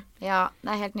 Elsker det. Ja,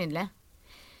 det helt nydelig.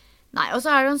 Nei, og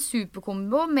så er det en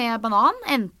superkombo med banan,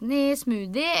 enten i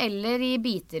smoothie eller i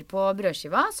biter på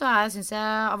brødskiva. Så synes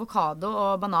jeg avokado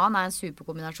og banan er en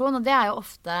superkombinasjon, og det er jo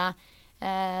ofte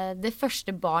det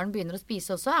første barn begynner å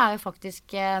spise også, er jo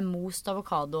faktisk most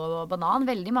avokado og banan.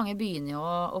 Veldig mange begynner jo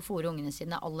å fôre ungene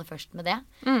sine aller først med det.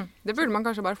 Det burde man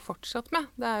kanskje bare fortsatt med.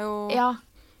 Det er jo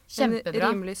kjempebra.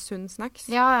 En rimelig sunn snacks.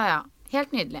 Ja.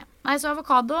 Helt nydelig. Nei, så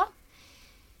avokado,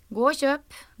 gå og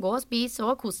kjøp, gå og spis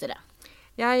og kos dere.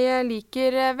 Jeg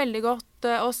liker veldig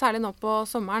godt, og særlig nå på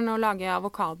sommeren, å lage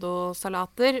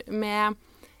avokadosalater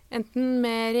enten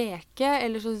med reke,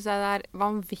 eller så synes jeg det er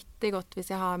vanvittig godt hvis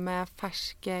jeg har med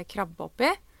fersk krabbe oppi.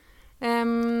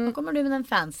 Nå kommer du med den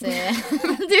fancy.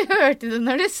 Du hørte det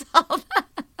når du sa det.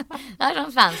 Det er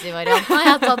sånn fancy variant.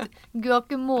 Jeg har tatt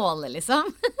guacamole, liksom.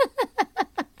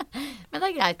 Men det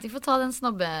er greit, vi får ta den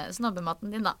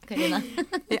snobbematen din da, Karine.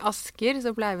 I Asker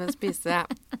så pleier vi å spise,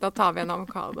 da tar vi en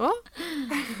avokado.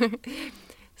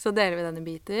 Så deler vi den i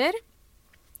biter.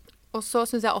 Og så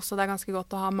synes jeg også det er ganske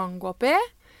godt å ha mango oppi.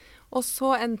 Og så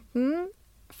enten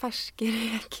ferske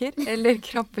reker eller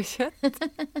krabbekjøtt.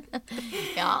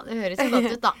 Ja, det høres jo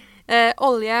godt ut da.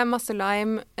 Olje, masse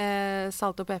lime,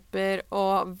 salt og pepper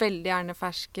og veldig gjerne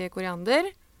fersk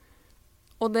koriander.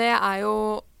 Og det er jo,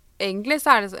 egentlig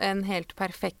så er det en helt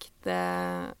perfekt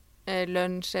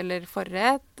lunsj eller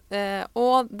forrett.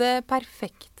 Og det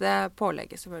perfekte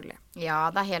pålegget selvfølgelig.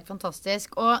 Ja, det er helt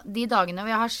fantastisk. Og de dagene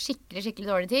hvor jeg har skikkelig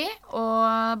dårlig tid,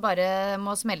 og bare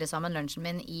må smelle sammen lunsjen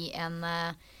min i en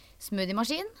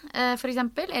smoothie-maskin, for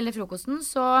eksempel, eller frokosten,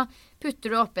 så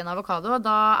putter du oppi en avokado, og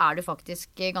da er du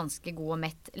faktisk ganske god og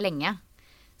mett lenge.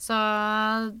 Så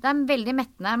det er veldig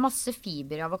mettende, masse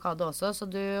fiber i avokado også, så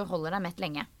du holder deg mett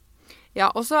lenge. Ja,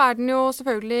 og så er den jo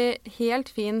selvfølgelig helt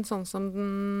fin sånn som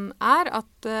den er,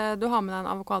 at du har med deg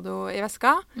en avokado i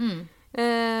veska.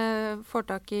 Får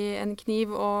tak i en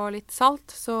kniv og litt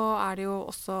salt, så er det jo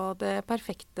også det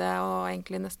perfekte og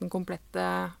egentlig nesten komplette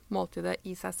måltidet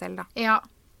i seg selv da. Ja,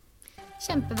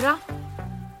 kjempebra.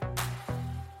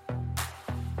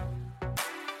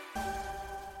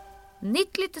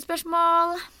 Nytt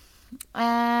lyttespørsmål.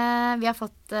 Vi har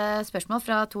fått spørsmål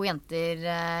fra 2 jenter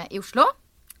i Oslo.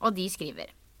 Og de skriver: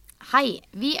 Hei,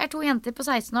 vi er 2 jenter på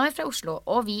 16 år fra Oslo,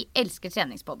 og vi elsker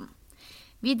treningspodden.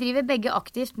 Vi driver begge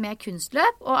aktivt med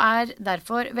kunstløp, og er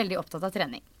derfor veldig opptatt av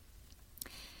trening.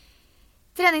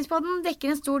 Treningspodden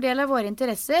dekker en stor del av våre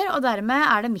interesser, og dermed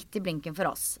er det midt i blinken for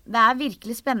oss. Det er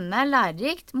virkelig spennende,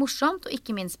 lærerikt, morsomt, og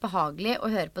ikke minst behagelig å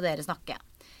høre på dere snakke.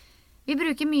 Vi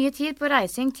bruker mye tid på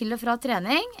reising til og fra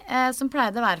trening, som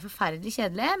pleide å være forferdelig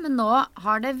kjedelig, men nå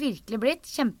har det virkelig blitt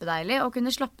kjempedeilig å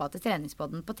kunne slappe av til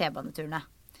treningspodden på T-baneturene.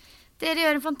 Dere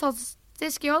gjør en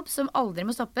fantastisk jobb som aldri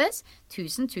må stoppes.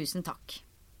 Tusen takk.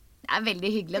 Det er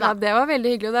veldig hyggelig da. Ja, det var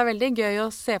veldig hyggelig, og det er veldig gøy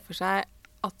å se for seg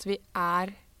at vi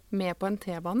er med på en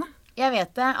T-bane. Jeg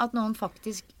vet det, at noen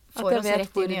faktisk får oss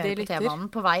rett inn i øret på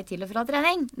T-banen på vei til og fra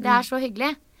trening. Det er så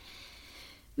hyggelig.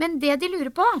 Men det de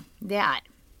lurer på, det er: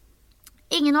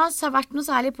 ingen av oss har vært noe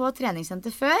særlig på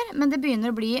treningssenter før, men det begynner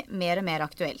å bli mer og mer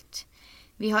aktuelt.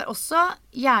 Vi har også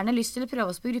gjerne lyst til å prøve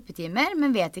oss på gruppetimer,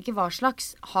 men vet ikke hva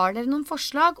slags. Har dere noen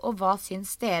forslag, og hva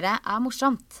syns dere er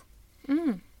morsomt?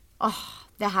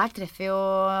 Det her treffer jo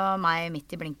meg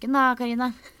midt i blinken da,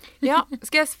 Karine. Ja,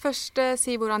 skal jeg først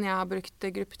si hvordan jeg har brukt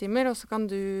gruppetimer, og så kan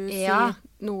du si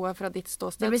noe fra ditt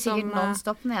ståsted. Det blir sikkert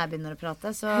non-stop når jeg begynner å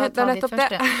prate, så ta ditt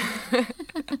først.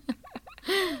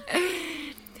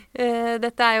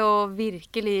 Dette er jo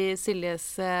virkelig Siljes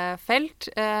felt,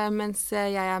 mens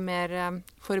jeg er mer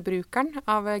forbrukeren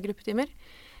av gruppetimer.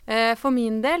 For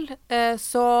min del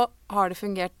så har det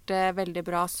fungert veldig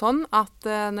bra sånn at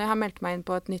når jeg har meldt meg inn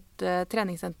på et nytt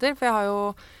treningssenter, for jeg har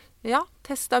jo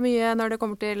testet mye når det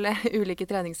kommer til ulike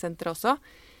treningssenter også,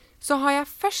 så har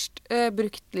jeg først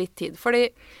brukt litt tid. Fordi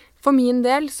for min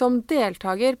del, som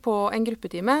deltaker på en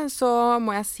gruppetime, så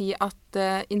må jeg si at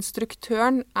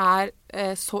instruktøren er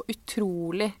så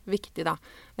utrolig viktig da.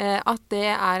 At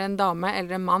det er en dame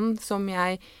eller en mann som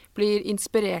jeg blir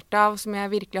inspirert av, som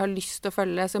jeg virkelig har lyst til å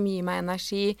følge, som gir meg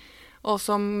energi, og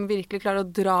som virkelig klarer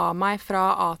å dra meg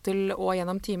fra A til Å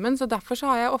gjennom timen. Så derfor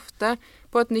så har jeg ofte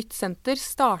på et nytt senter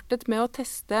startet med å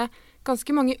teste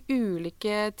ganske mange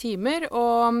ulike timer,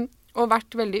 og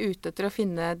vært veldig ute etter å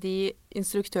finne de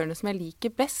instruktørene som jeg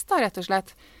liker best, da, rett og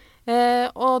slett.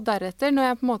 Og deretter, når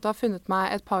jeg på en måte har funnet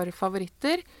meg et par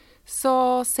favoritter,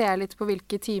 så ser jeg litt på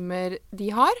hvilke timer de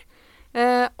har.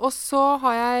 Og så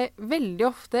har jeg veldig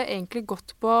ofte egentlig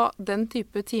gått på den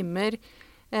type timer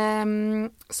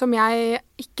som jeg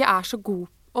ikke er så god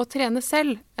å trene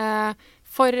selv.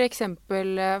 For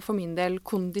eksempel for min del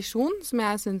kondisjon, som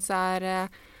jeg synes er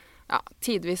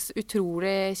tidvis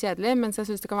utrolig kjedelig, mens jeg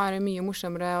synes det kan være mye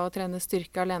morsommere å trene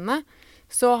styrke alene,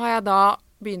 så har jeg da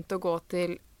begynt å gå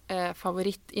til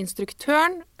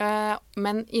favorittinstruktøren,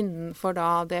 men innenfor da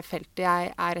det feltet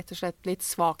jeg rett og slett litt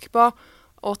svak på,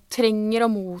 og trenger å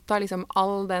motta liksom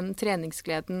all den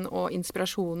treningsgleden og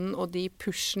inspirasjonen og de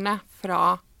pushene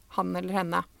fra han eller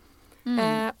henne.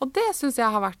 Og det synes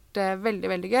jeg har vært veldig,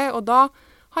 veldig gøy, og da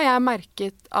har jeg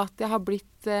merket at jeg har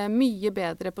blitt mye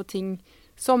bedre på ting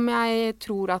som jeg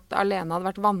tror at alene hadde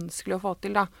vært vanskelig å få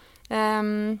til da.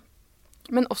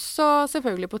 Men også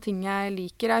selvfølgelig på ting jeg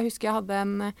liker. Jeg husker jeg hadde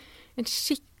en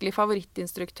skikkelig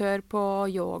favorittinstruktør på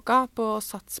yoga på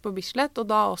Sats på Bislett, og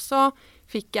da også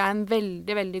fikk jeg en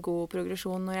veldig, veldig god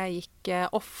progresjon når jeg gikk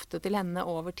ofte til henne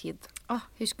over tid.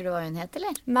 Husker du hva hun het,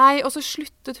 eller? Nei, og så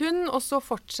sluttet hun, og så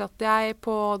fortsatte jeg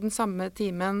på den samme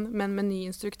timen, men med ny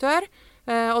instruktør,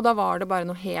 og da var det bare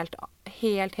noe helt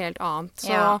annet.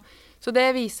 Så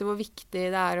det viser hvor viktig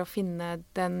det er å finne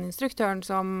den instruktøren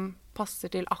som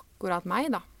passer til akkurat meg,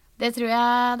 da. Det tror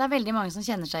jeg det er veldig mange som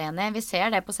kjenner seg igjen i. Vi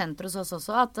ser det på senter hos oss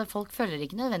også, at folk følger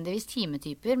ikke nødvendigvis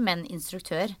timetyper, men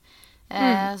instruktør.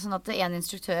 Sånn at en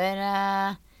instruktør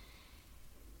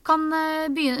kan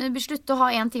slutte å ha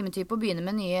en timetype og begynne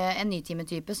med en ny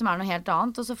timetype som noe helt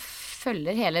annet, og så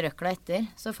følger hele røkla etter.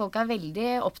 Så folk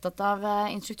veldig opptatt av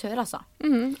instruktør, altså.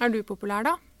 Er du populær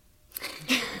da?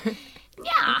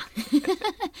 Ja.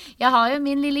 Jeg har jo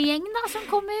min lille gjeng da, som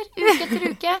kommer uke etter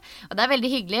uke. Og det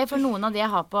veldig hyggelig, for noen av de jeg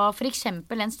har på, for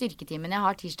eksempel den styrketimen jeg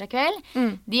har tirsdag kveld,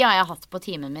 de har jeg hatt på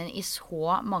timen min i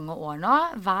så mange år nå,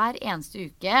 hver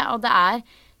eneste uke. Og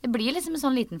det blir liksom en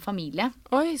sånn liten familie.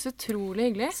 Oi, så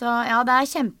utrolig hyggelig. Så ja, det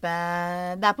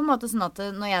er på en måte sånn at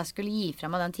når jeg skulle gi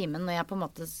frem av den timen, når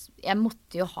jeg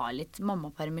måtte jo ha litt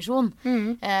mammapermisjon.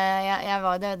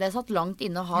 Det satt langt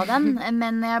inne å ha den,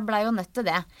 men jeg ble jo nødt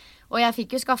til det. Og jeg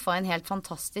fikk jo skaffet en helt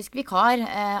fantastisk vikar,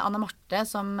 Anne Marte,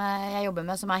 som jeg jobber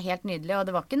med, som helt nydelig. Og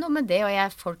det var ikke noe med det,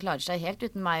 og folk klarer seg helt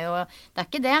uten meg, og det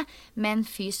ikke det. Men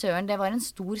fy søren, det var en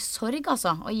stor sorg,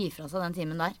 altså, å gi fra seg den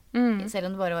timen der. Selv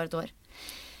om det bare var et år.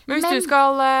 Men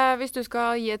hvis du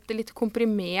skal gi et litt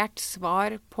komprimert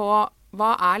svar på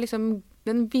hva liksom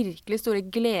den virkelig store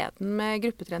gleden med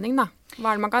gruppetrening, da?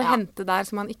 Hva det man kan hente der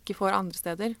som man ikke får andre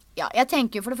steder? Ja, jeg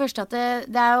tenker jo for det første at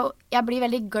jeg blir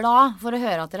veldig glad for å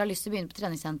høre at dere har lyst til å begynne på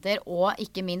treningssenter, og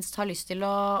ikke minst har lyst til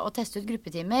å teste ut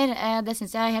gruppetimer. Det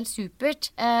synes jeg helt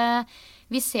supert.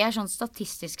 Vi ser sånn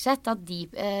statistisk sett at de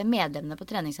medlemmene på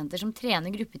treningssenter som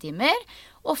trener gruppetimer,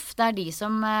 ofte de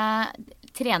som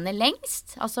trener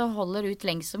lengst, altså holder ut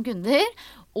lengst som kunder,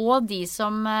 og de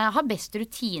som har best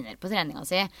rutiner på treninga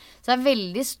si. Så det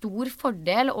veldig stor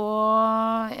fordel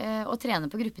å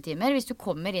trene på gruppetimer hvis du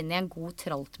kommer inn i en god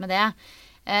tralt med det.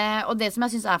 Og det som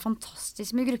jeg synes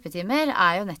fantastisk med gruppetimer,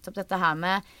 jo nettopp dette her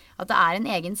med at det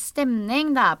en egen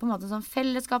stemning, det på en måte en sånn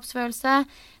fellesskapsfølelse,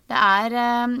 det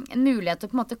en mulighet til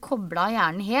å på en måte koble av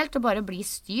hjernen helt og bare bli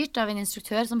styrt av en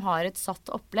instruktør som har et satt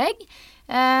opplegg.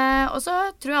 Og så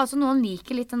tror jeg også noen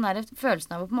liker litt den der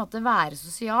følelsen av å på en måte være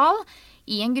sosial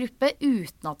i en gruppe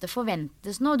uten at det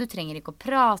forventes noe. Du trenger ikke å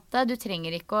prate, du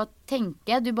trenger ikke å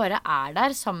tenke, du bare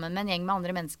der sammen med en gjeng med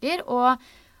andre mennesker,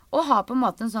 og ha på en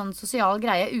måte en sånn sosial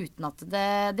greie uten at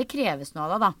det kreves noe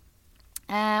av deg, da.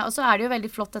 Og så det jo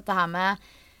veldig flott dette her med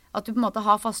at du på en måte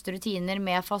har faste rutiner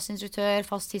med fast instruktør,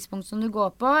 fast tidspunkt som du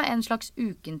går på, en slags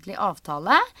ukentlig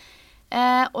avtale.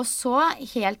 Og så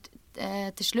helt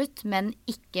til slutt, men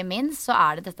ikke minst, så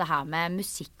det dette her med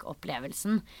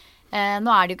musikkopplevelsen.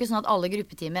 Nå det jo ikke sånn at alle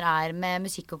gruppetimer med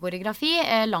musikk og koreografi.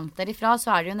 Langt derifra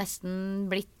så det jo nesten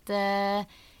blitt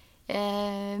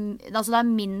altså det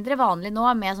mindre vanlig nå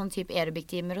med sånn type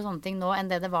aerobic-timer og sånne ting nå enn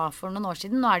det var for noen år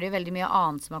siden. Nå det jo veldig mye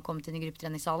annet som har kommet inn i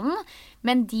gruppetreningssalen.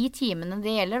 Men de timene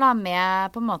det gjelder da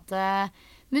med på en måte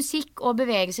musikk og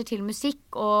bevegelser til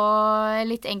musikk og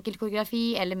litt enkel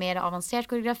koreografi eller mer avansert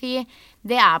koreografi,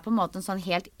 det på en måte en sånn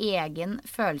helt egen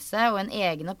følelse og en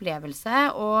egen opplevelse,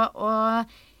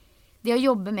 og det å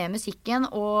jobbe med musikken,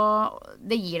 og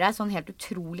det gir deg sånn helt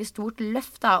utrolig stort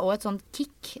løft da, og et sånt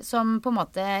kick som på en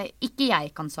måte ikke jeg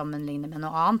kan sammenligne med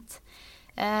noe annet.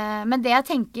 Men det jeg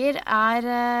tenker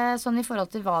sånn i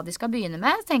forhold til hva de skal begynne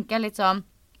med, tenker jeg litt sånn,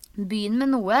 begynn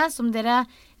med noe som dere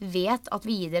vet at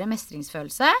vil gi dere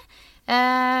mestringsfølelse.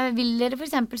 Vil dere for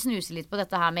eksempel snuse litt på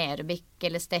dette her med aerobic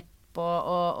eller step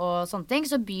og sånne ting,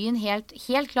 så begynn helt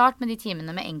klart med de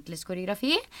timene med enklest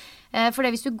koreografi. For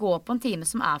hvis du går på en time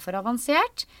som for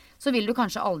avansert, så vil du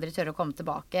kanskje aldri tørre å komme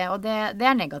tilbake, og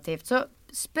det negativt. Så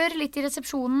spør litt i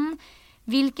resepsjonen,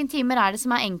 hvilken timer det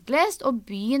som enklest, og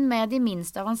begynn med de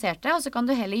minst avanserte, og så kan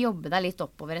du heller jobbe deg litt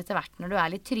oppover etter hvert når du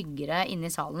litt tryggere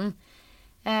inne i salen.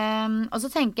 Og så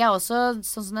tenker jeg også,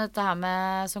 sånn som dette her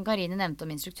med, som Karine nevnte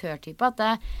om instruktørtype, at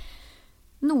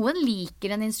noen liker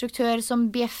en instruktør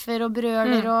som bjeffer og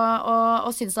brøler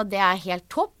og synes at det helt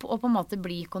topp, og på en måte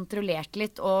blir kontrollert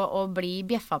litt og blir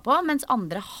bjeffa på, mens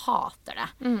andre hater det.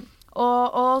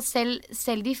 Og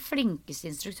selv de flinkeste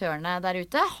instruktørene der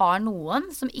ute har noen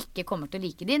som ikke kommer til å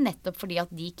like de, nettopp fordi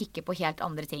at de kikker på helt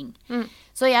andre ting.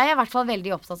 Så jeg I hvert fall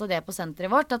veldig opptatt av det på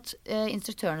senteret vårt, at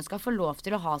instruktørene skal få lov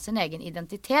til å ha sin egen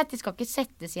identitet. De skal ikke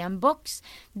settes I en boks.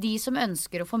 De som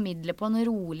ønsker å formidle på en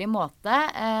rolig måte,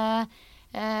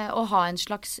 og ha en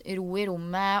slags ro I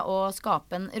rommet og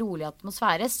skape en rolig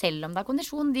atmosfære, selv om det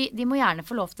kondisjon, de må gjerne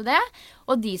få lov til det.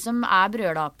 Og de som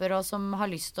brødaper og som har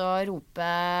lyst til å rope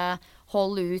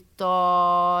hold ut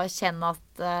og kjenne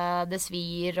at det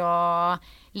svir og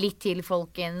litt til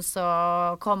folkens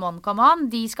og come on,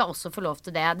 de skal også få lov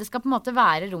til det. Det skal på en måte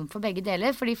være rom for begge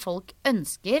deler, fordi folk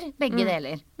ønsker begge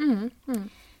deler.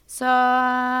 Så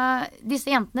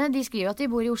disse jentene, de skriver at de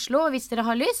bor I Oslo, og hvis dere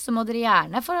har lyst, så må dere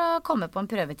gjerne få komme på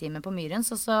en prøvetime på Myrens,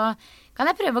 og så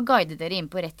kan jeg prøve å guide dere inn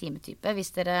på rett timetype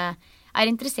hvis dere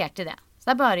interessert I det.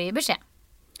 Så det bare å gi beskjed.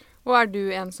 Og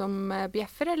du en som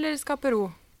bjeffer eller skaper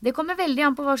ro? Det kommer veldig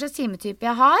an på hva slags timetype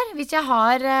jeg har. Hvis jeg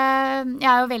har,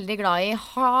 jeg jo veldig glad I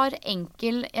hard,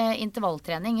 enkel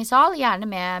intervalltrening I sal, gjerne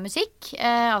med musikk,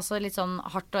 altså litt sånn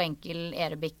hardt og enkel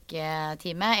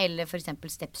aerobic-time, eller for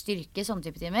eksempel step-styrke, sånne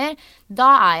type timer.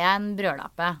 Da jeg en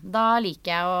brødlappe. Da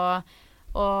liker jeg og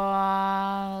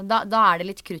da det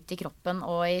litt krutt I kroppen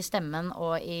og I stemmen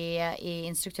og I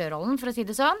instruktørrollen, for å si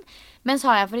det sånn. Mens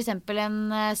har jeg for eksempel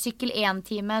en sykkel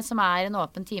 1-time som en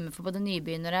åpen time for både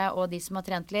nybegynnere og de som har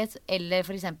trent litt, eller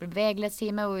for eksempel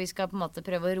bevegelighetstime hvor vi skal på en måte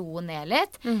prøve å roe ned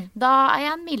litt, da jeg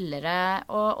en mildere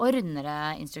og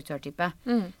rundere instruktørtype.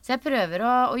 Så jeg prøver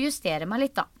å justere meg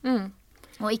litt da.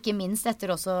 Og ikke minst etter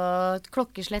også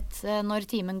klokkeslett når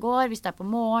timen går, hvis det på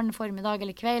morgen, formiddag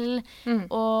eller kveld.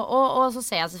 Og så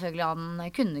ser jeg selvfølgelig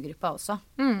an kundegruppa også.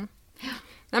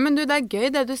 Nei, men det gøy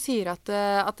det du sier, at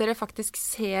dere faktisk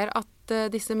ser at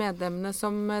disse medlemmene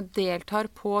som deltar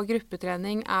på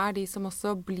gruppetrening de som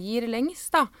også blir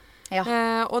lengst da. Ja.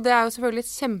 Og det jo selvfølgelig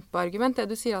et kjempeargument, det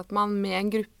du sier at man med en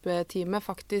gruppetime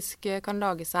faktisk kan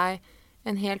lage seg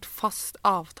en helt fast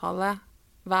avtale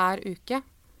hver uke.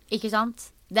 Ikke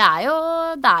sant? Det jo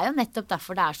nettopp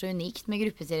derfor det så unikt med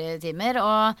gruppetimer,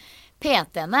 og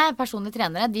PT-ene, personlige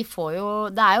trenere, de får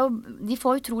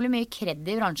utrolig mye kred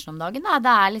I bransjen om dagen. Da.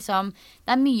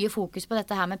 Det mye fokus på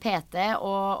dette her med PT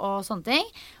og sånne ting.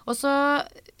 Og så,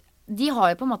 de har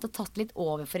jo på en måte tatt litt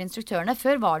over for instruktørene.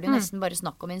 Før var det jo nesten bare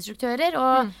snakk om instruktører,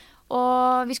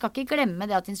 og vi skal ikke glemme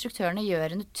det at instruktørene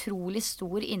gjør en utrolig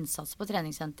stor innsats på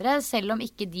treningssenteret, selv om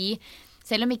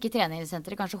ikke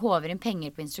treningssenteret kanskje håver inn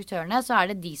penger på instruktørene, så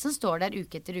det de som står der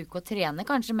uke etter uke og trener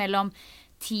kanskje mellom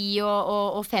 10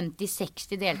 og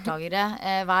 50-60 deltakere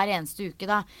hver eneste uke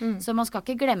da. Så man skal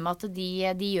ikke glemme at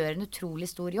de gjør en utrolig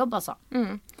stor jobb, altså.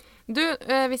 Du,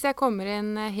 hvis jeg kommer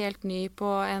inn helt ny på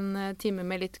en time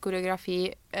med litt koreografi,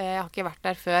 jeg har ikke vært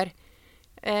der før,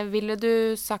 ville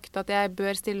du sagt at jeg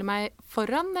bør stille meg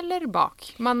foran eller bak?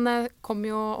 Man kommer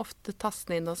jo ofte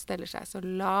tassende inn og steller seg så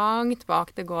langt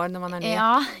bak det går når man ny.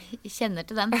 Ja, jeg kjenner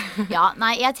til den. Ja,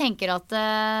 nei, jeg tenker at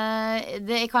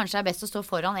det kanskje best å stå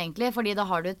foran egentlig, fordi da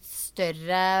har du et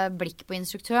større blikk på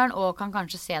instruktøren og kan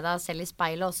kanskje se deg selv I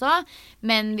speilet også.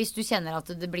 Men hvis du kjenner at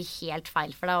det blir helt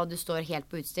feil for deg og du står helt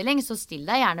på utstilling, så still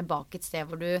deg gjerne bak et sted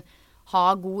hvor du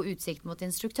har god utsikt mot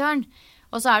instruktøren.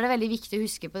 Og så det veldig viktig å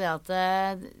huske på det at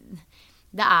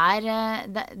det andre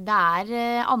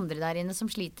der inne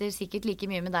som sliter sikkert like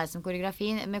mye med deg som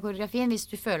med koreografien hvis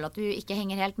du føler at du ikke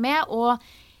henger helt med. Og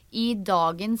I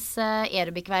dagens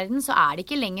aerobic-verden så det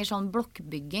ikke lenger sånn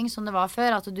blokkbygging som det var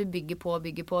før, at du bygger på,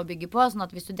 sånn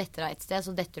at hvis du detter av et sted,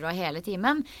 så detter du av hele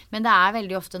timen. Men det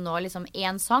veldig ofte nå liksom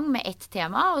en sang med ett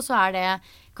tema, og så det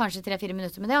kanskje 3-4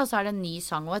 minutter med det, og så det en ny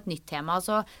sang og et nytt tema.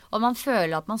 Altså, om man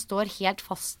føler at man står helt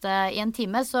fast I en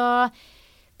time, så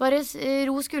bare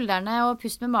ro skuldrene og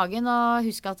pust med magen, og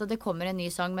husk at det kommer en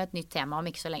ny sang med et nytt tema om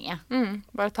ikke så lenge.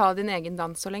 Bare ta din egen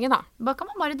dans så lenge da. Da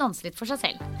kan man bare danse litt for seg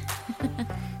selv.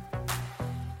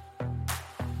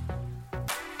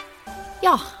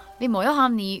 Ja, vi må jo ha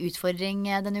en ny utfordring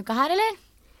denne uka her, eller?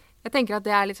 Jeg tenker at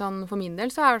det litt sånn, for min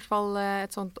del så I hvert fall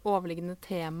et sånt overliggende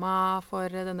tema for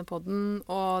denne podden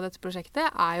og dette prosjektet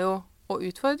jo å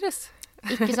utfordres.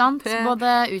 Ikke sant?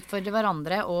 Både utfordre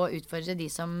hverandre og utfordre de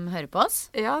som hører på oss.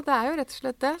 Ja, det jo rett og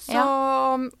slett det. Så,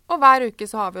 og hver uke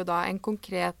så har vi jo da en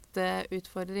konkret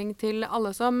utfordring til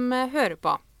alle som hører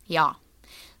på. Ja.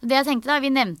 Det jeg tenkte da,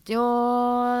 vi nevnte jo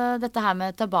dette her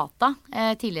med Tabata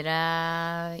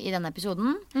tidligere i denne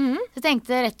episoden. Så jeg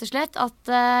tenkte rett og slett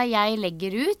at jeg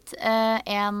legger ut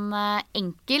en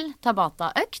enkel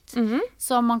Tabata-økt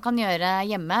som man kan gjøre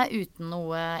hjemme uten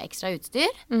noe ekstra utstyr.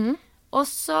 Og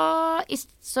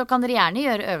så kan dere gjerne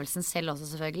gjøre øvelsen selv også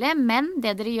selvfølgelig, men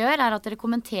det dere gjør er at dere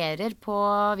kommenterer på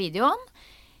videoen,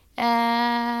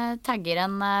 tagger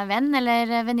en venn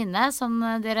eller venninne som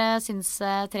dere synes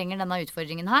trenger denne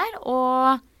utfordringen her,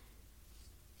 og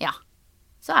ja,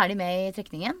 så er de med i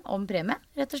trekningen om premie,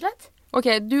 rett og slett.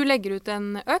 Ok, du legger ut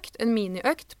en økt, en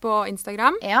mini-økt på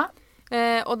Instagram. Ja.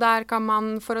 Og der kan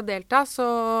man, for å delta,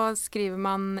 så skriver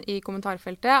man i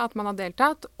kommentarfeltet at man har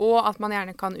deltatt, og at man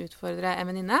gjerne kan utfordre en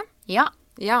venninne. Ja.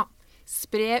 Ja,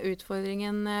 spre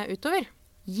utfordringen utover.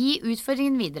 Gi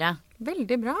utfordringen videre.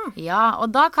 Veldig bra. Ja, og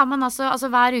da kan man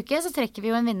altså hver uke så trekker vi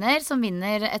jo en vinner som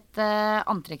vinner et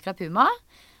antrekk fra Puma.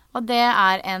 Og det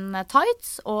er en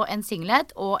tights og en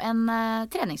singlet og en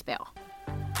trenings-BH.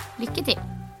 Lykke til!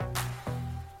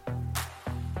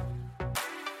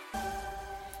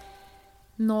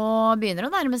 Nå begynner det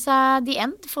å nærme seg the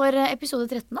end for episode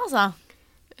 13, altså.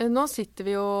 Nå sitter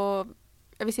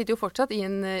vi sitter jo fortsatt i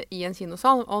en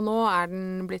kinosal, og nå er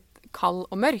den blitt kald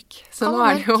og mørk. Så nå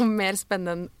er det jo mer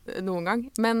spennende enn noen gang.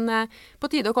 Men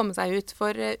på tide å komme seg ut, for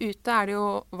ute er det jo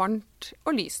varmt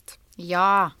og lyst.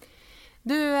 Ja.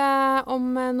 Du,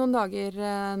 om noen dager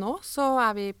nå så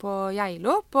er vi på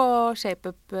Geilo, på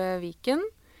Shape Up Viken.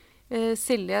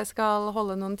 Silje skal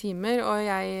holde noen timer, og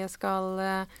jeg skal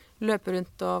løpe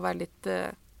rundt og være litt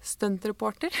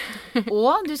stuntreporter.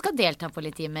 Og du skal delta på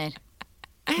litt timer.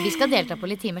 Vi skal delta på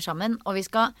litt timer sammen, og vi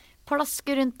skal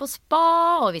plaske rundt på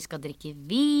spa, og vi skal drikke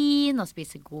vin og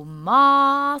spise god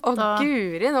mat.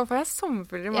 Guri, nå får jeg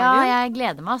sommerfugler i magen. Ja, jeg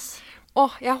gleder meg, ass.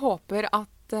 Jeg håper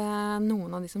at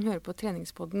noen av de som hører på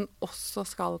treningspodden også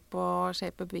skal på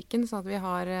Shape Up Viken, sånn at vi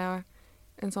har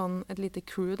et lite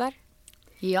crew der.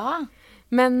 Ja.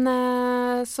 Men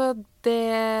så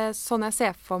sånn jeg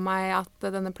ser for meg at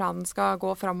denne planen skal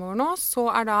gå fremover nå, så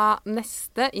er da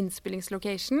neste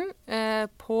innspillingslocation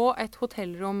på et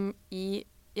hotellrom i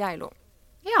Geilo.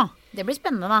 Ja, det blir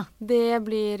spennende da. Det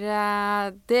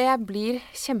blir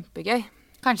kjempegøy.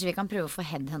 Kanskje vi kan prøve å få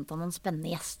headhuntet noen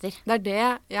spennende gjester. Det er det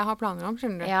jeg har planer om,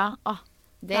 skjønner du. Ja,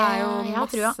 det er jo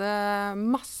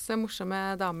masse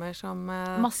morsomme damer som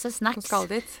skal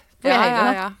dit.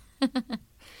 Ja.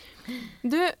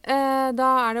 Du, da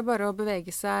er det bare å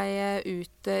bevege seg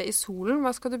ut i solen.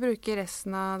 Hva skal du bruke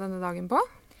resten av denne dagen på?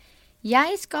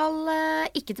 Jeg skal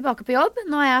ikke tilbake på jobb.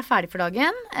 Nå er jeg ferdig for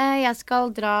dagen. Jeg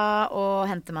skal dra og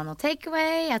hente meg noe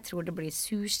takeaway. Jeg tror det blir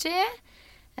sushi.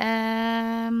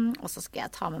 Og så skal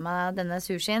jeg ta med meg denne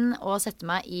sushien og sette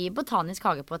meg i botanisk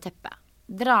hage på teppet.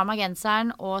 Dra av meg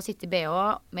genseren og sitte i BH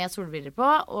med solbriller på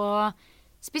og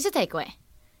spise takeaway.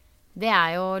 Det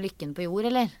er jo lykken på jord,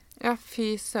 eller? Ja,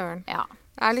 fy søren. Ja.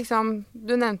 Det er liksom,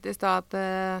 du nevnte i sted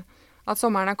at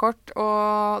sommeren er kort,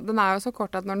 og den er jo så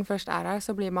kort at når den først er her,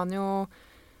 så blir man jo,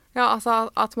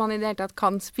 at man i det hele tatt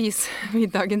kan spise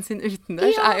middagen sin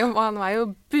utendørs, man er jo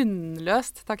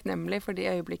bunnløst takknemlig for de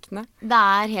øyeblikkene. Det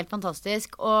er helt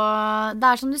fantastisk, og det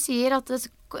er som du sier, at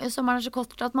sommeren er så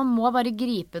kort at man må bare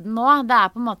gripe den nå. Det er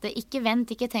på en måte, ikke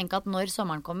vent, ikke tenk at når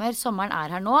sommeren kommer, sommeren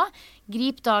er her nå.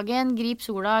 Grip dagen, grip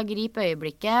sola, grip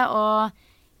øyeblikket, og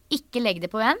ikke legg det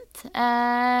på vent.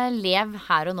 Lev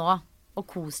her og nå, og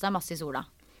kos deg masse i sola.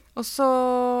 Og så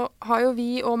har jo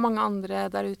vi og mange andre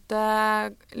der ute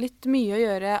litt mye å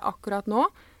gjøre akkurat nå.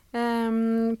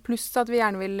 Pluss at vi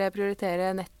gjerne vil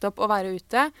prioritere nettopp å være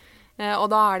ute. Og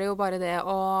da er det jo bare det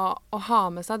å ha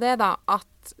med seg det da,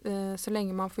 at så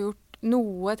lenge man får gjort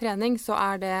noe trening, så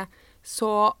er det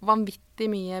så vanvittig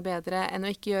mye bedre enn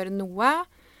å ikke gjøre noe.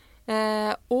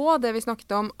 Og det vi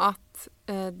snakket om, at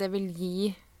det vil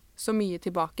gi så mye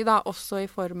tilbake da, også i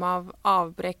form av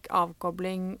avbrekk,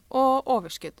 avkobling og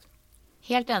overskudd.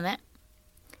 Helt enig.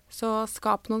 Så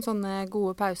skap noen sånne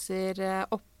gode pauser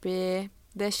oppi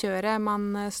det kjøret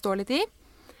man står litt i.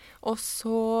 Og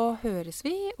så høres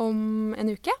vi om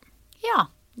en uke. Ja,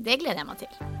 det gleder jeg meg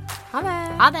til. Ha det!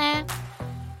 Ha det!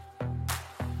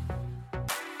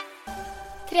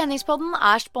 Treningspodden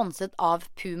er sponset av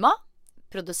Puma.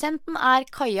 Produsenten er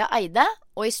Kaja Eide,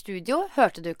 og i studio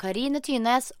hørte du Karine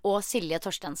Tynes og Silje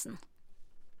Torstensen.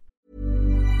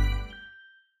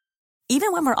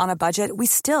 Even when we're on a budget, we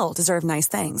still deserve nice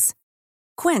things.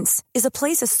 Quince is a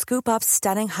place to scoop up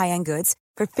stunning high-end goods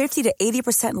for 50 to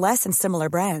 80% less than similar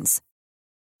brands.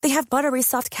 They have buttery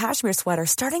soft cashmere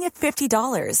sweaters starting at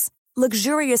 $50,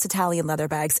 luxurious Italian leather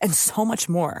bags, and so much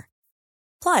more.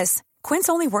 Plus, Quince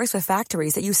only works with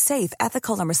factories that use safe,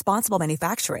 ethical, and responsible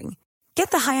manufacturing. Get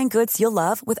the high-end goods you'll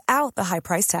love without the high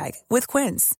price tag with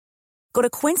Quince. Go to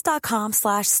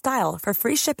quince.com/style for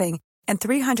free shipping and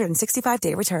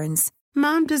 365-day returns.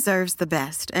 Mom deserves the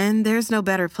best, and there's no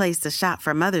better place to shop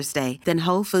for Mother's Day than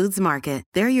Whole Foods Market.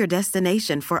 They're your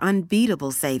destination for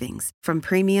unbeatable savings, from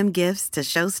premium gifts to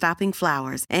show-stopping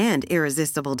flowers and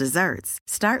irresistible desserts.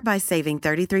 Start by saving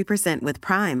 33% with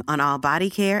Prime on all body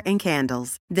care and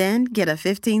candles. Then get a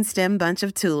 15-stem bunch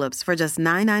of tulips for just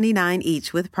 $9.99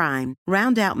 each with Prime.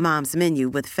 Round out Mom's menu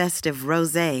with festive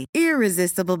rosé,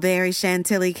 irresistible berry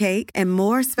chantilly cake, and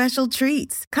more special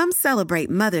treats. Come celebrate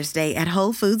Mother's Day at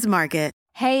Whole Foods Market.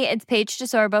 Hey, it's Paige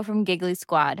DeSorbo from Giggly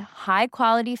Squad. High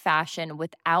quality fashion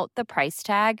without the price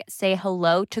tag. Say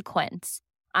hello to Quince.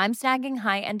 I'm snagging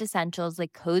high-end essentials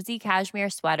like cozy cashmere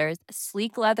sweaters,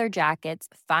 sleek leather jackets,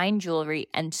 fine jewelry,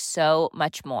 and so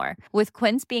much more. With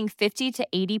Quince being 50 to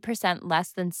 80%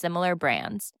 less than similar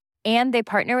brands. And they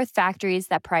partner with factories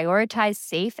that prioritize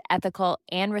safe, ethical,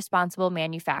 and responsible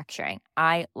manufacturing.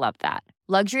 I love that.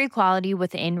 Luxury quality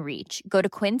within reach. Go to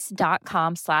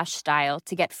quince.com/style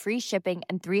to get free shipping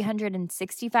and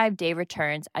 365-day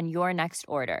returns on your next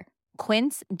order.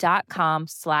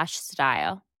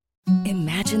 Quince.com/style.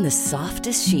 Imagine the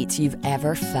softest sheets you've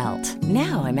ever felt.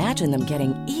 Now imagine them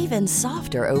getting even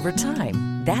softer over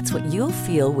time. That's what you'll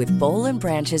feel with Boll &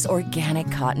 Branch's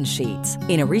organic cotton sheets.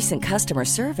 In a recent customer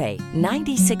survey,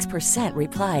 96%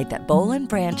 replied that Boll &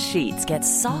 Branch sheets get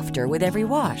softer with every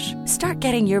wash. Start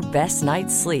getting your best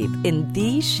night's sleep in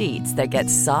these sheets that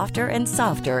get softer and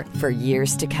softer for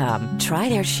years to come. Try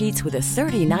their sheets with a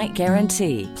 30-night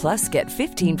guarantee. Plus, get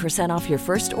 15% off your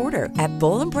first order at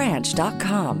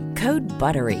bollandbranch.com. Code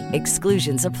BUTTERY.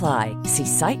 Exclusions apply. See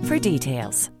site for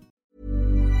details.